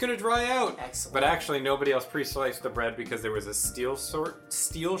out, it's gonna dry out. Excellent. But actually, nobody else pre-sliced the bread because there was a steel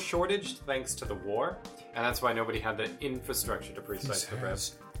shortage thanks to the war, and that's why nobody had the infrastructure to pre-slice the bread.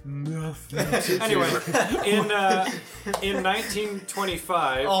 Anyway, in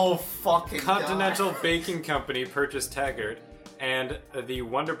 1925, oh fucking Continental God. Baking Company purchased Taggart, and the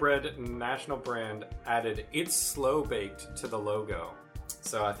Wonder Bread national brand added "It's slow baked" to the logo.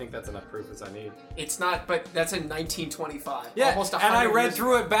 So I think that's enough proof as I need. It's not, but that's in 1925. Yeah, Almost and I 100 read years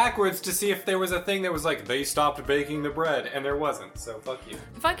through it backwards to see if there was a thing that was like, they stopped baking the bread, and there wasn't, so fuck you.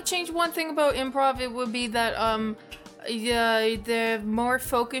 If I could change one thing about improv, it would be that the more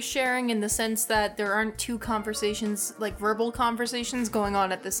focus sharing in the sense that there aren't two conversations, like verbal conversations, going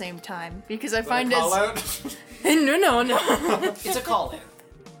on at the same time. Because I find Call as out? no. It's a call-in.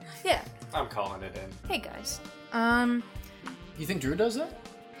 Yeah. I'm calling it in. Hey guys. You think Drew does that?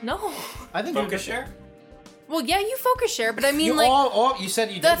 No. I think Drew Focus does. share? Well, yeah, you focus share, but I mean, You like, you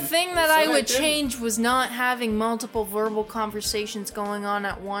said you the didn't. thing that So I I would didn't. change was not having multiple verbal conversations going on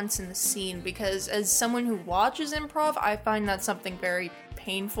at once in the scene, because as someone who watches improv, I find that something very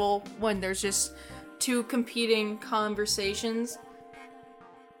painful when there's just two competing conversations.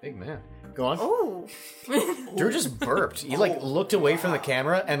 Big man. Go on. Oh. Drew just burped. He looked away from the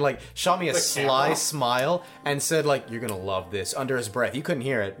camera and shot me a sly camera? smile and said "You're gonna love this" under his breath. You couldn't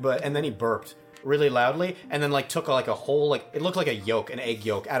hear it, and then he burped really loudly and then took a whole it looked like an egg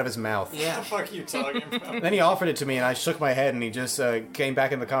yolk out of his mouth. Yeah. What the fuck are you talking about? Then he offered it to me and I shook my head and he just came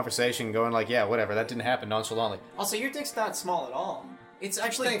back in the conversation going yeah, whatever, that didn't happen, nonchalantly. Also, your dick's not small at all. It's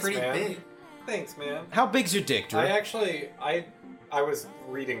actually Thanks, pretty man. big. Thanks, man. How big's your dick, Drew? I was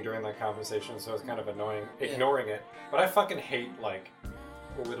reading during that conversation, so it's kind of annoying ignoring it. But I fucking hate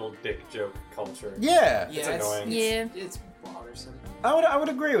little dick joke culture. Yeah. It's annoying. Yeah. It's bothersome. I would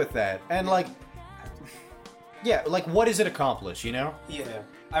agree with that. And what does it accomplish, you know? Yeah. Yeah.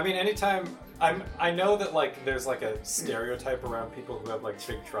 I mean, anytime I know that there's a stereotype around people who have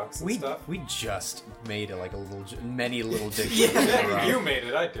big trucks and stuff. We just made many little dick jokes. Yeah, you made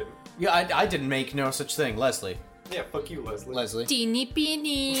it. I didn't. Yeah, I didn't make no such thing, Leslie. Yeah, fuck you, Leslie. Leslie. Teeny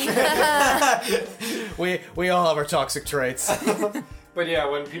beanie. We all have our toxic traits. But yeah,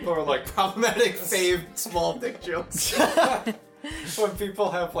 when people are Problematic fave small dick jokes. when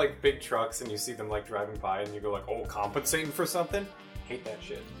people have big trucks and you see them driving by and you go oh, compensating for something, hate that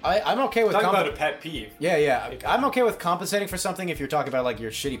shit. I'm okay with Talk about a pet peeve. Yeah. I'm okay with compensating for something if you're talking about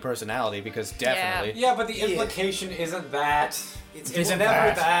your shitty personality, because definitely. Yeah, but the implication isn't that. It's Isn't never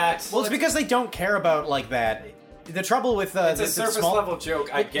that. that. Well, it's because they don't care about that. The trouble with it's a the surface small level joke.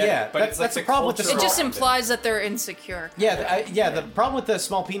 I get yeah, it, but that's it's the problem with the culture It just around implies that they're insecure. Yeah, the problem with the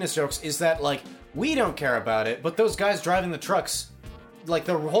small penis jokes is that we don't care about it, but those guys driving the trucks, the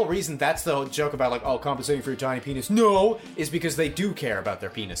whole reason that's the whole joke about compensating for your tiny penis, is because they do care about their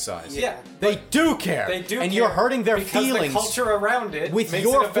penis size. Yeah, They do care. They do, and care you're hurting their because feelings the culture around it with makes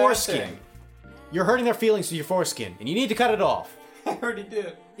your it a bad foreskin. thing. You're hurting their feelings with your foreskin, and you need to cut it off. I already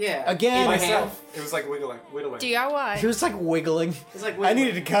did. Yeah. Again. Myself, it was whittling. DIY. He was wiggling. It's like I wiggling.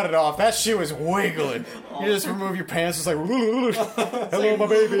 needed to cut it off. That shit was wiggling. You just remove your pants, it's hello my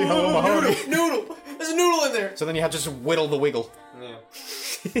baby, hello my honey. Noodle! There's a noodle in there! So then you have to just whittle the wiggle.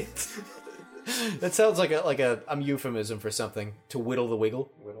 Yeah. That sounds like a euphemism for something. To whittle the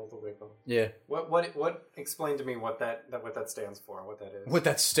wiggle. Whittle the wiggle. Yeah. What? Explain to me what that stands for. What that is. What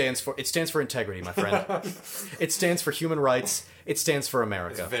that stands for? It stands for integrity, my friend. It stands for human rights. It stands for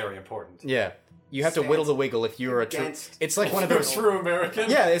America. It's very important. Yeah. You have to whittle the wiggle if you're a true. Against- It's like one of You're a those. true American.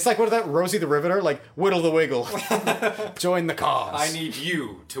 Yeah, it's like one of that Rosie the Riveter, whittle the wiggle. Join the cause. I need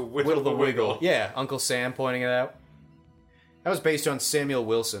you to Whittle the wiggle. Yeah, Uncle Sam pointing it out. That was based on Samuel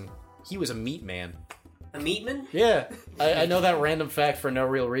Wilson. He was a meat man. A meatman? Yeah, I know that random fact for no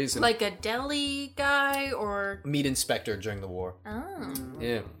real reason. Like a deli guy or... Meat inspector during the war. Oh.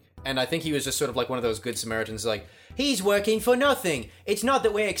 Yeah. And I think he was just sort of one of those good Samaritans, he's working for nothing. It's not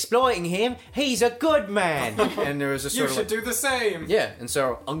that we're exploiting him. He's a good man. And there was just You sort of should do the same. yeah, and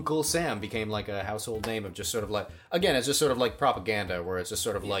so Uncle Sam became a household name of just sort of again, it's just sort of propaganda, where it's just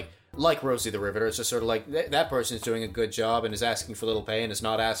sort of like Rosie the Riveter, it's just sort of that person is doing a good job and is asking for little pay and is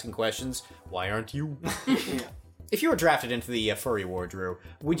not asking questions. Why aren't you? If you were drafted into the furry war, Drew,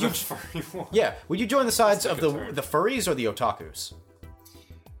 would you? Yeah, would you join the sides of the furries or the otakus?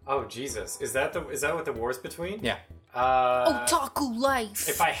 Oh Jesus! Is that what the war's between? Yeah. Otaku life.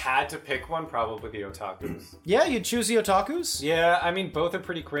 If I had to pick one, probably the otakus. Yeah, you'd choose the otakus? Yeah, I mean both are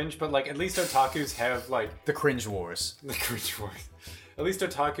pretty cringe, but at least otakus have The cringe wars. the cringe wars. At least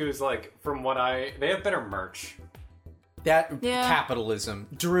otakus they have better merch. That Yeah. capitalism.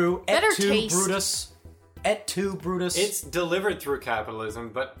 Drew, Better et tu, taste. Brutus. Et tu, Brutus. It's delivered through capitalism,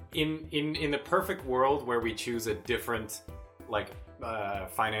 but in the perfect world where we choose a different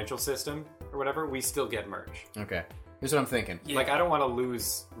financial system or whatever, we still get merch. Okay. Here's what I'm thinking. I don't want to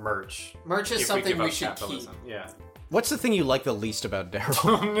lose merch. Merch is if something give we up should capitalism. Yeah. What's the thing you like the least about Daryl?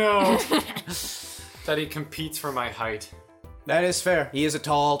 Oh no. That he competes for my height. That is fair. He is a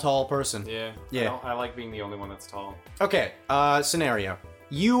tall person. Yeah. Yeah. I like being the only one that's tall. Okay, scenario.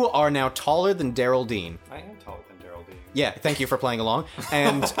 You are now taller than Daryl Dean. I am taller than Daryl Dean. Yeah, thank you for playing along.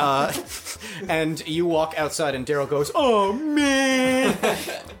 And and you walk outside, and Daryl goes, "Oh man!"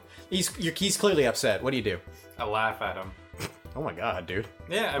 he's clearly upset. What do you do? I laugh at him. Oh my god, dude!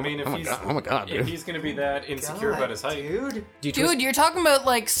 Yeah, I mean, if my he's God, oh my God, if dude. he's gonna be that insecure about his height, Dude. Do you twist- Dude, you're talking about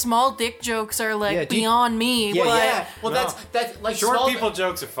like small dick jokes are like Yeah, do you- beyond me. Yeah, but Yeah, well, that's like short small people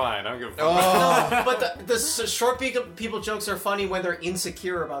jokes are fine. I don't give a fuck. Oh. But the short people jokes are funny when they're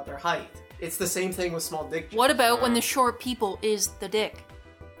insecure about their height. It's the same thing with small dick jokes. What about when the short people is the dick?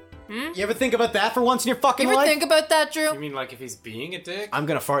 You ever think about that for once in your fucking You ever life? think about that, Drew? You mean like if he's being a dick? I'm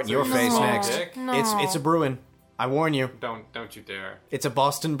gonna fart in your face No. next. Dick? No. It's a Bruin. I warn you. Don't you dare. It's a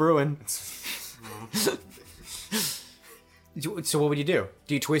Boston Bruin. So what would you do?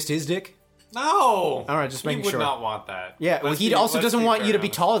 Do you twist his dick? No. All right, just making He would sure. not want that. Yeah. Well, Let's he be- also let's doesn't be want you fair to be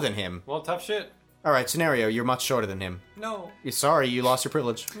on taller than him. it. Well, tough shit. All right, scenario. You're much shorter than him. No. You're sorry, you lost your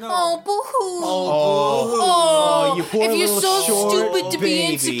privilege. Oh, boo-hoo. Oh, you poor if you're little so short stupid to be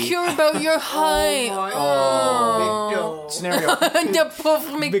baby. insecure about your height. Oh. Scenario. The puff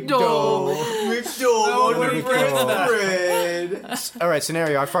Big McDo. Nobody breaks that. All right,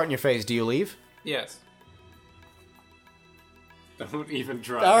 scenario. I fart in your face. Do you leave? Yes. Don't even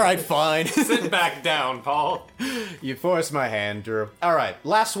try. All right, fine. Sit back down, Paul. You forced my hand, Drew. All right,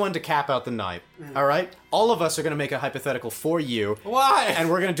 last one to cap out the night. All right, all of us are gonna make a hypothetical for you, Why?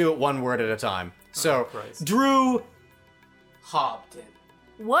 and we're gonna do it one word at a time. So, Christ. Drew Hobden.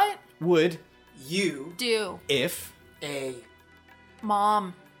 What would, You do if a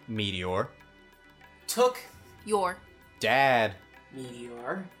mom Meteor, took your Dad,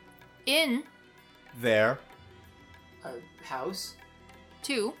 Meteor in there, a house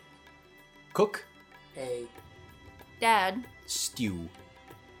to cook, a dad stew,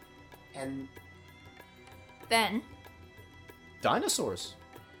 and then dinosaurs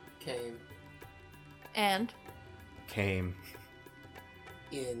came and came,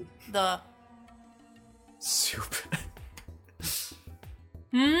 in the soup.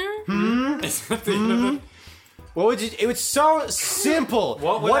 Is that the end of it? What would you? It was so simple.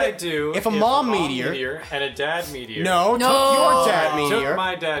 What would I do if a mom meteor? and a dad meteor? No, No. took your dad took meteor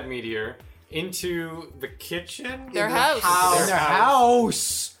my dad meteor into the kitchen. their house. in their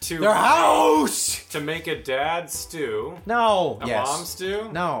house. To Their house. to make a dad stew. No. A yes. mom stew?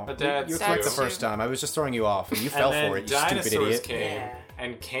 No. A dad You stew. clicked the stew. first time. I was just throwing you off, and you And fell then for it. You stupid dinosaurs idiot. came Yeah.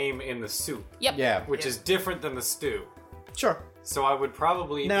 and came in the soup, Yep. Yeah. which is different than the stew. Sure. So I would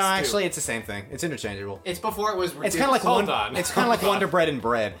probably eat No, the stew. actually, it's the same thing. It's interchangeable. it's before it was It's kind of like Hold on. It's kind of like Wonder Bread and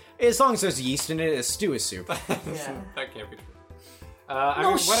bread. As long as there's yeast in it, a stew is soup. yeah. That can't be true. I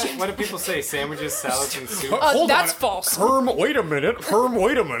mean, what do people say? Sandwiches, salads, and soup? Hold That's on. false. Herm, wait a minute.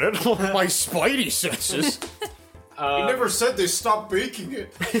 Wait a minute. My spidey senses. never said they stopped baking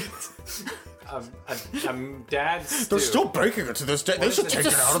it. A dad stew. They're still baking it to this day. They is should it? take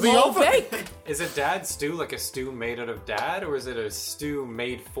It's it out of the Small oven. bake. Is a dad stew like a stew made out of dad, or is it a stew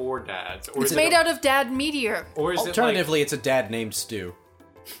made for dads? Or It's is made it out of dad meteor. Or is Alternatively, it's a dad named Stu.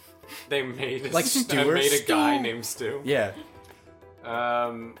 it like they made Like they Stewart? made a guy Stew. named Stu? Yeah.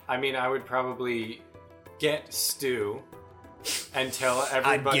 I mean, I would probably get Stu and tell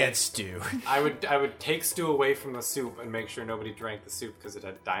everybody. Stu. I would take Stu away from the soup and make sure nobody drank the soup because it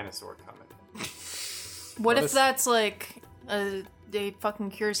had dinosaur coming. What if that's like they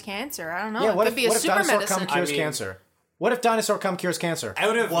fucking cures cancer? I don't know. Yeah, it what could if, be a what if super dinosaur medicine. cum cures I mean- cancer? What if dinosaur cum cures cancer?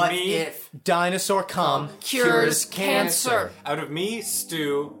 Out of What me, if? Dinosaur cum Cures cancer. out of me,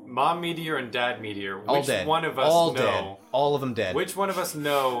 Stu, Mom Meteor, and Dad Meteor, which All dead. one of us All know? dead. All of them dead. Which one of us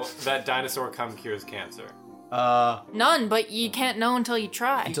know that dinosaur cum cures cancer? None, but you can't know until you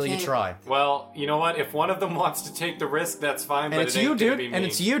try. Until you can't- try. Well, you know what? If one of them wants to take the risk, that's fine. And but it's it ain't you, gonna dude. be me. And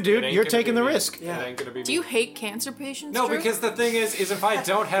it's you, It dude. ain't You're gonna taking be the me. risk. It ain't gonna be Do me. you hate cancer patients? No, Drew? because the thing is if I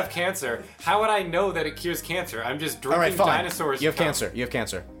don't have cancer, how would I know that it cures cancer? I'm just drinking All right, fine. dinosaurs. You have cum. cancer. You have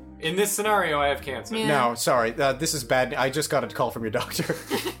cancer. In this scenario, I have cancer. Yeah. No, sorry. This is bad. I just got a call from your doctor.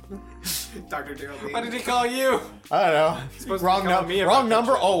 Dr. Daryl Why did he call you? I don't know. supposed to Wrong, be calling me about wrong that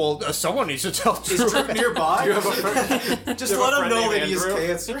number. shit. Oh well, someone needs to tell Drew. nearby? You have a friend. Just you have a let him friend know that named he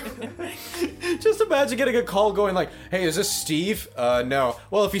has Andrew? cancer. Just imagine getting a call going like, "Hey, is this Steve?" No.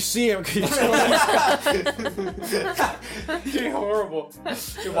 Well, if you see him, can you tell him? You're horrible.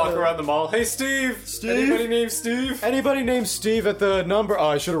 You walk around the mall. Hey, Steve. Anybody named Steve? Anybody named Steve at the number? Oh,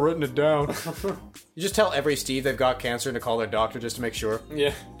 I should have written it down. You just tell every Steve they've got cancer to call their doctor just to make sure.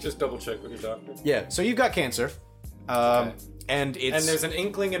 Yeah, just double check with your doctor. Yeah. So you've got cancer. And there's an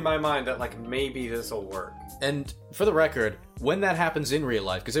inkling in my mind that like maybe this will work. And for the record, when that happens in real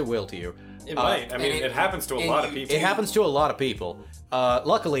life, because it will to you, It might. I mean, it happens to a lot of people. it happens to a lot of people.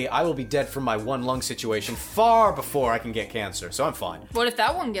 Luckily, I will be dead from my one lung situation far before I can get cancer, so I'm fine. What if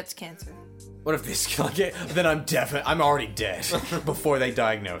that one gets cancer? What if this? Then I'm already dead before they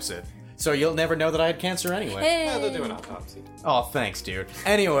diagnose it. So you'll never know that I had cancer anyway. Yeah, they'll do an autopsy. Oh, thanks, dude.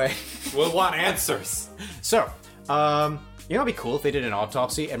 Anyway, We'll want answers. so you know, it'd be cool if they did an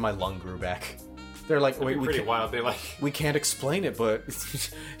autopsy and my lung grew back. They're like, wait, Pretty wild. They like. we can't explain it, but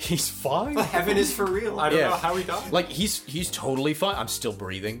he's fine. Heaven is for real. I don't Yeah. know how he died. Like he's totally fine. I'm still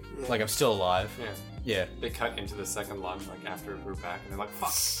breathing. Like I'm still alive. Yeah. Yeah. They cut into the second lung like after it grew back, and they're like,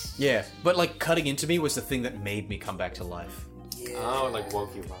 "Fuck." Yeah. But like cutting into me was the thing that made me come back to life. Oh, it like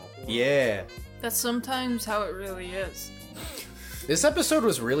woke you up. Yeah. That's sometimes how it really is. This episode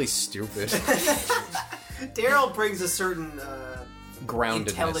was really stupid. Daryl brings a certain Groundedness.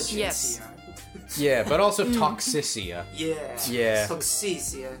 intelligence. Yes. Here. Yeah, but also toxicity. Yeah. Yeah.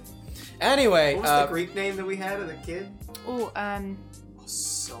 Toxicity. Anyway, What was the Greek name that we had as a kid? Oh,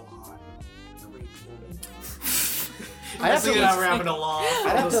 So hot. Greek name. I have to Listen, I'm rapping along.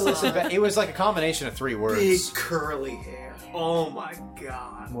 I'd have to listen back. It was like a combination of 3 words. Big curly hair. Oh my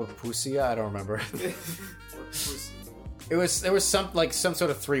god. Morpusia? I don't remember. There was some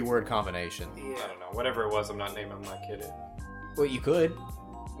sort of 3-word combination. I don't know. Whatever it was, I'm not naming my kid it. Well, you could.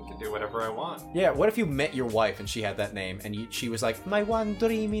 I can do whatever I want. Yeah, what if you met your wife and she had that name and she was like, my one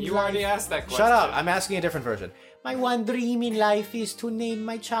dream in You life... already asked that question. Shut up, I'm asking a different version. My one dream in life is to name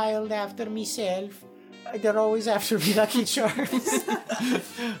my child after myself. They're always after me, Lucky Charms.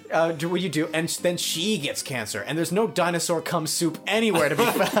 Do what you do, and then she gets cancer, and there's no dinosaur cum soup anywhere to be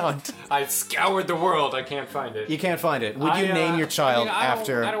found. I scoured the world. I can't find it. You can't find it. Would you name your child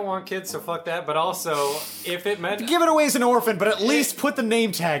after... I don't want kids, so fuck that. But also, if it meant... Give it away as an orphan, but at least put the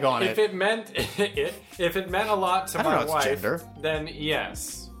name tag on If it. it meant if it meant a lot to I don't my know its wife, gender. then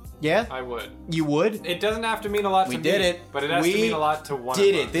yes, Yeah? I would. You would? It doesn't have to mean a lot to We me. did it. But it has to We mean a lot to one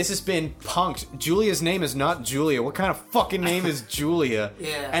did of it. us. This has been punked. Julia's name is not Julia. What kind of fucking name is Julia?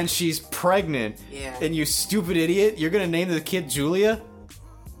 Yeah. And she's pregnant. Yeah. And you stupid idiot, you're gonna name the kid Julia?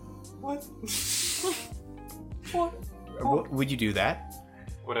 What? Would you do that?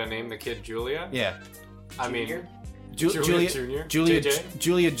 Would I name the kid Julia? Yeah. I mean, Julia Jr.? Julia JJ?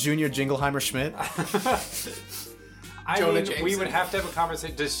 Julia Jr. Jingleheimer Schmidt. I Jonah mean, we Jameson. would have to have a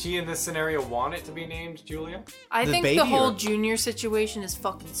conversation. Does she in this scenario want it to be named Julia? I The think baby the whole or- junior situation is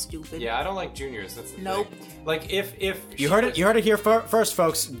fucking stupid. Yeah, I don't like juniors. That's the Nope. thing. Like if You heard it. You heard it here first,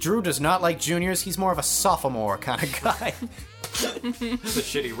 folks. Drew does not like juniors. He's more of a sophomore kind of guy. It's a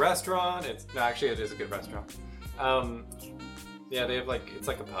shitty restaurant. No, actually, it is a good restaurant. Yeah, they have it's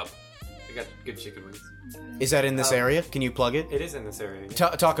like a pub. They got good chicken wings. Is that in this area? Can you plug it? It is in this area.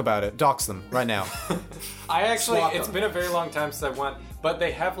 Talk about it. Dox them right now. I actually, Swap it's them. been a very long time since I went, but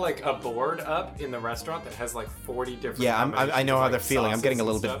they have like a board up in the restaurant that has like 40 different. Yeah, I know combinations how of, they're feeling. I'm sauces getting a and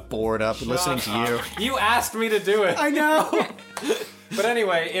little stuff. bit bored up listening to you. Shut up. You asked me to do it. I know. But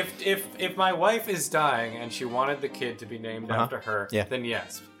anyway, if my wife is dying and she wanted the kid to be named after her, Yeah. then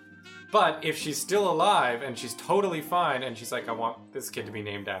yes. But if she's still alive and she's totally fine and she's like, I want this kid to be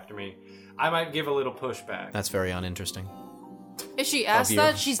named after me, I might give a little pushback. That's very uninteresting. If she asks you.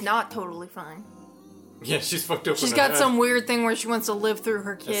 that, she's not totally fine. Yeah, she's fucked up. She's in got her some head. weird thing where she wants to live through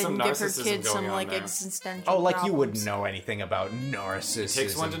her kid some and give her narcissism kid some going on like there. existential Oh, like you problems. wouldn't know anything about narcissism.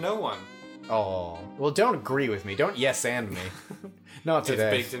 Takes one to know one. Oh, well, don't agree with me. Don't yes and me. Not It's today.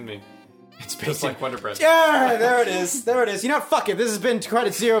 baked in me. It's baked Just in. like Wonder Bread. Yeah, there it is. There it is. You know what? Fuck it. This has been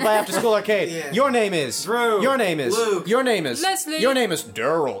Credit Zero by After School Arcade. Yeah. Your name is Drew. Your name is Luke. Your name is Leslie. Your name is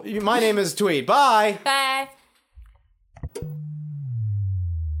Daryl. My name is Tweed. Bye. Bye.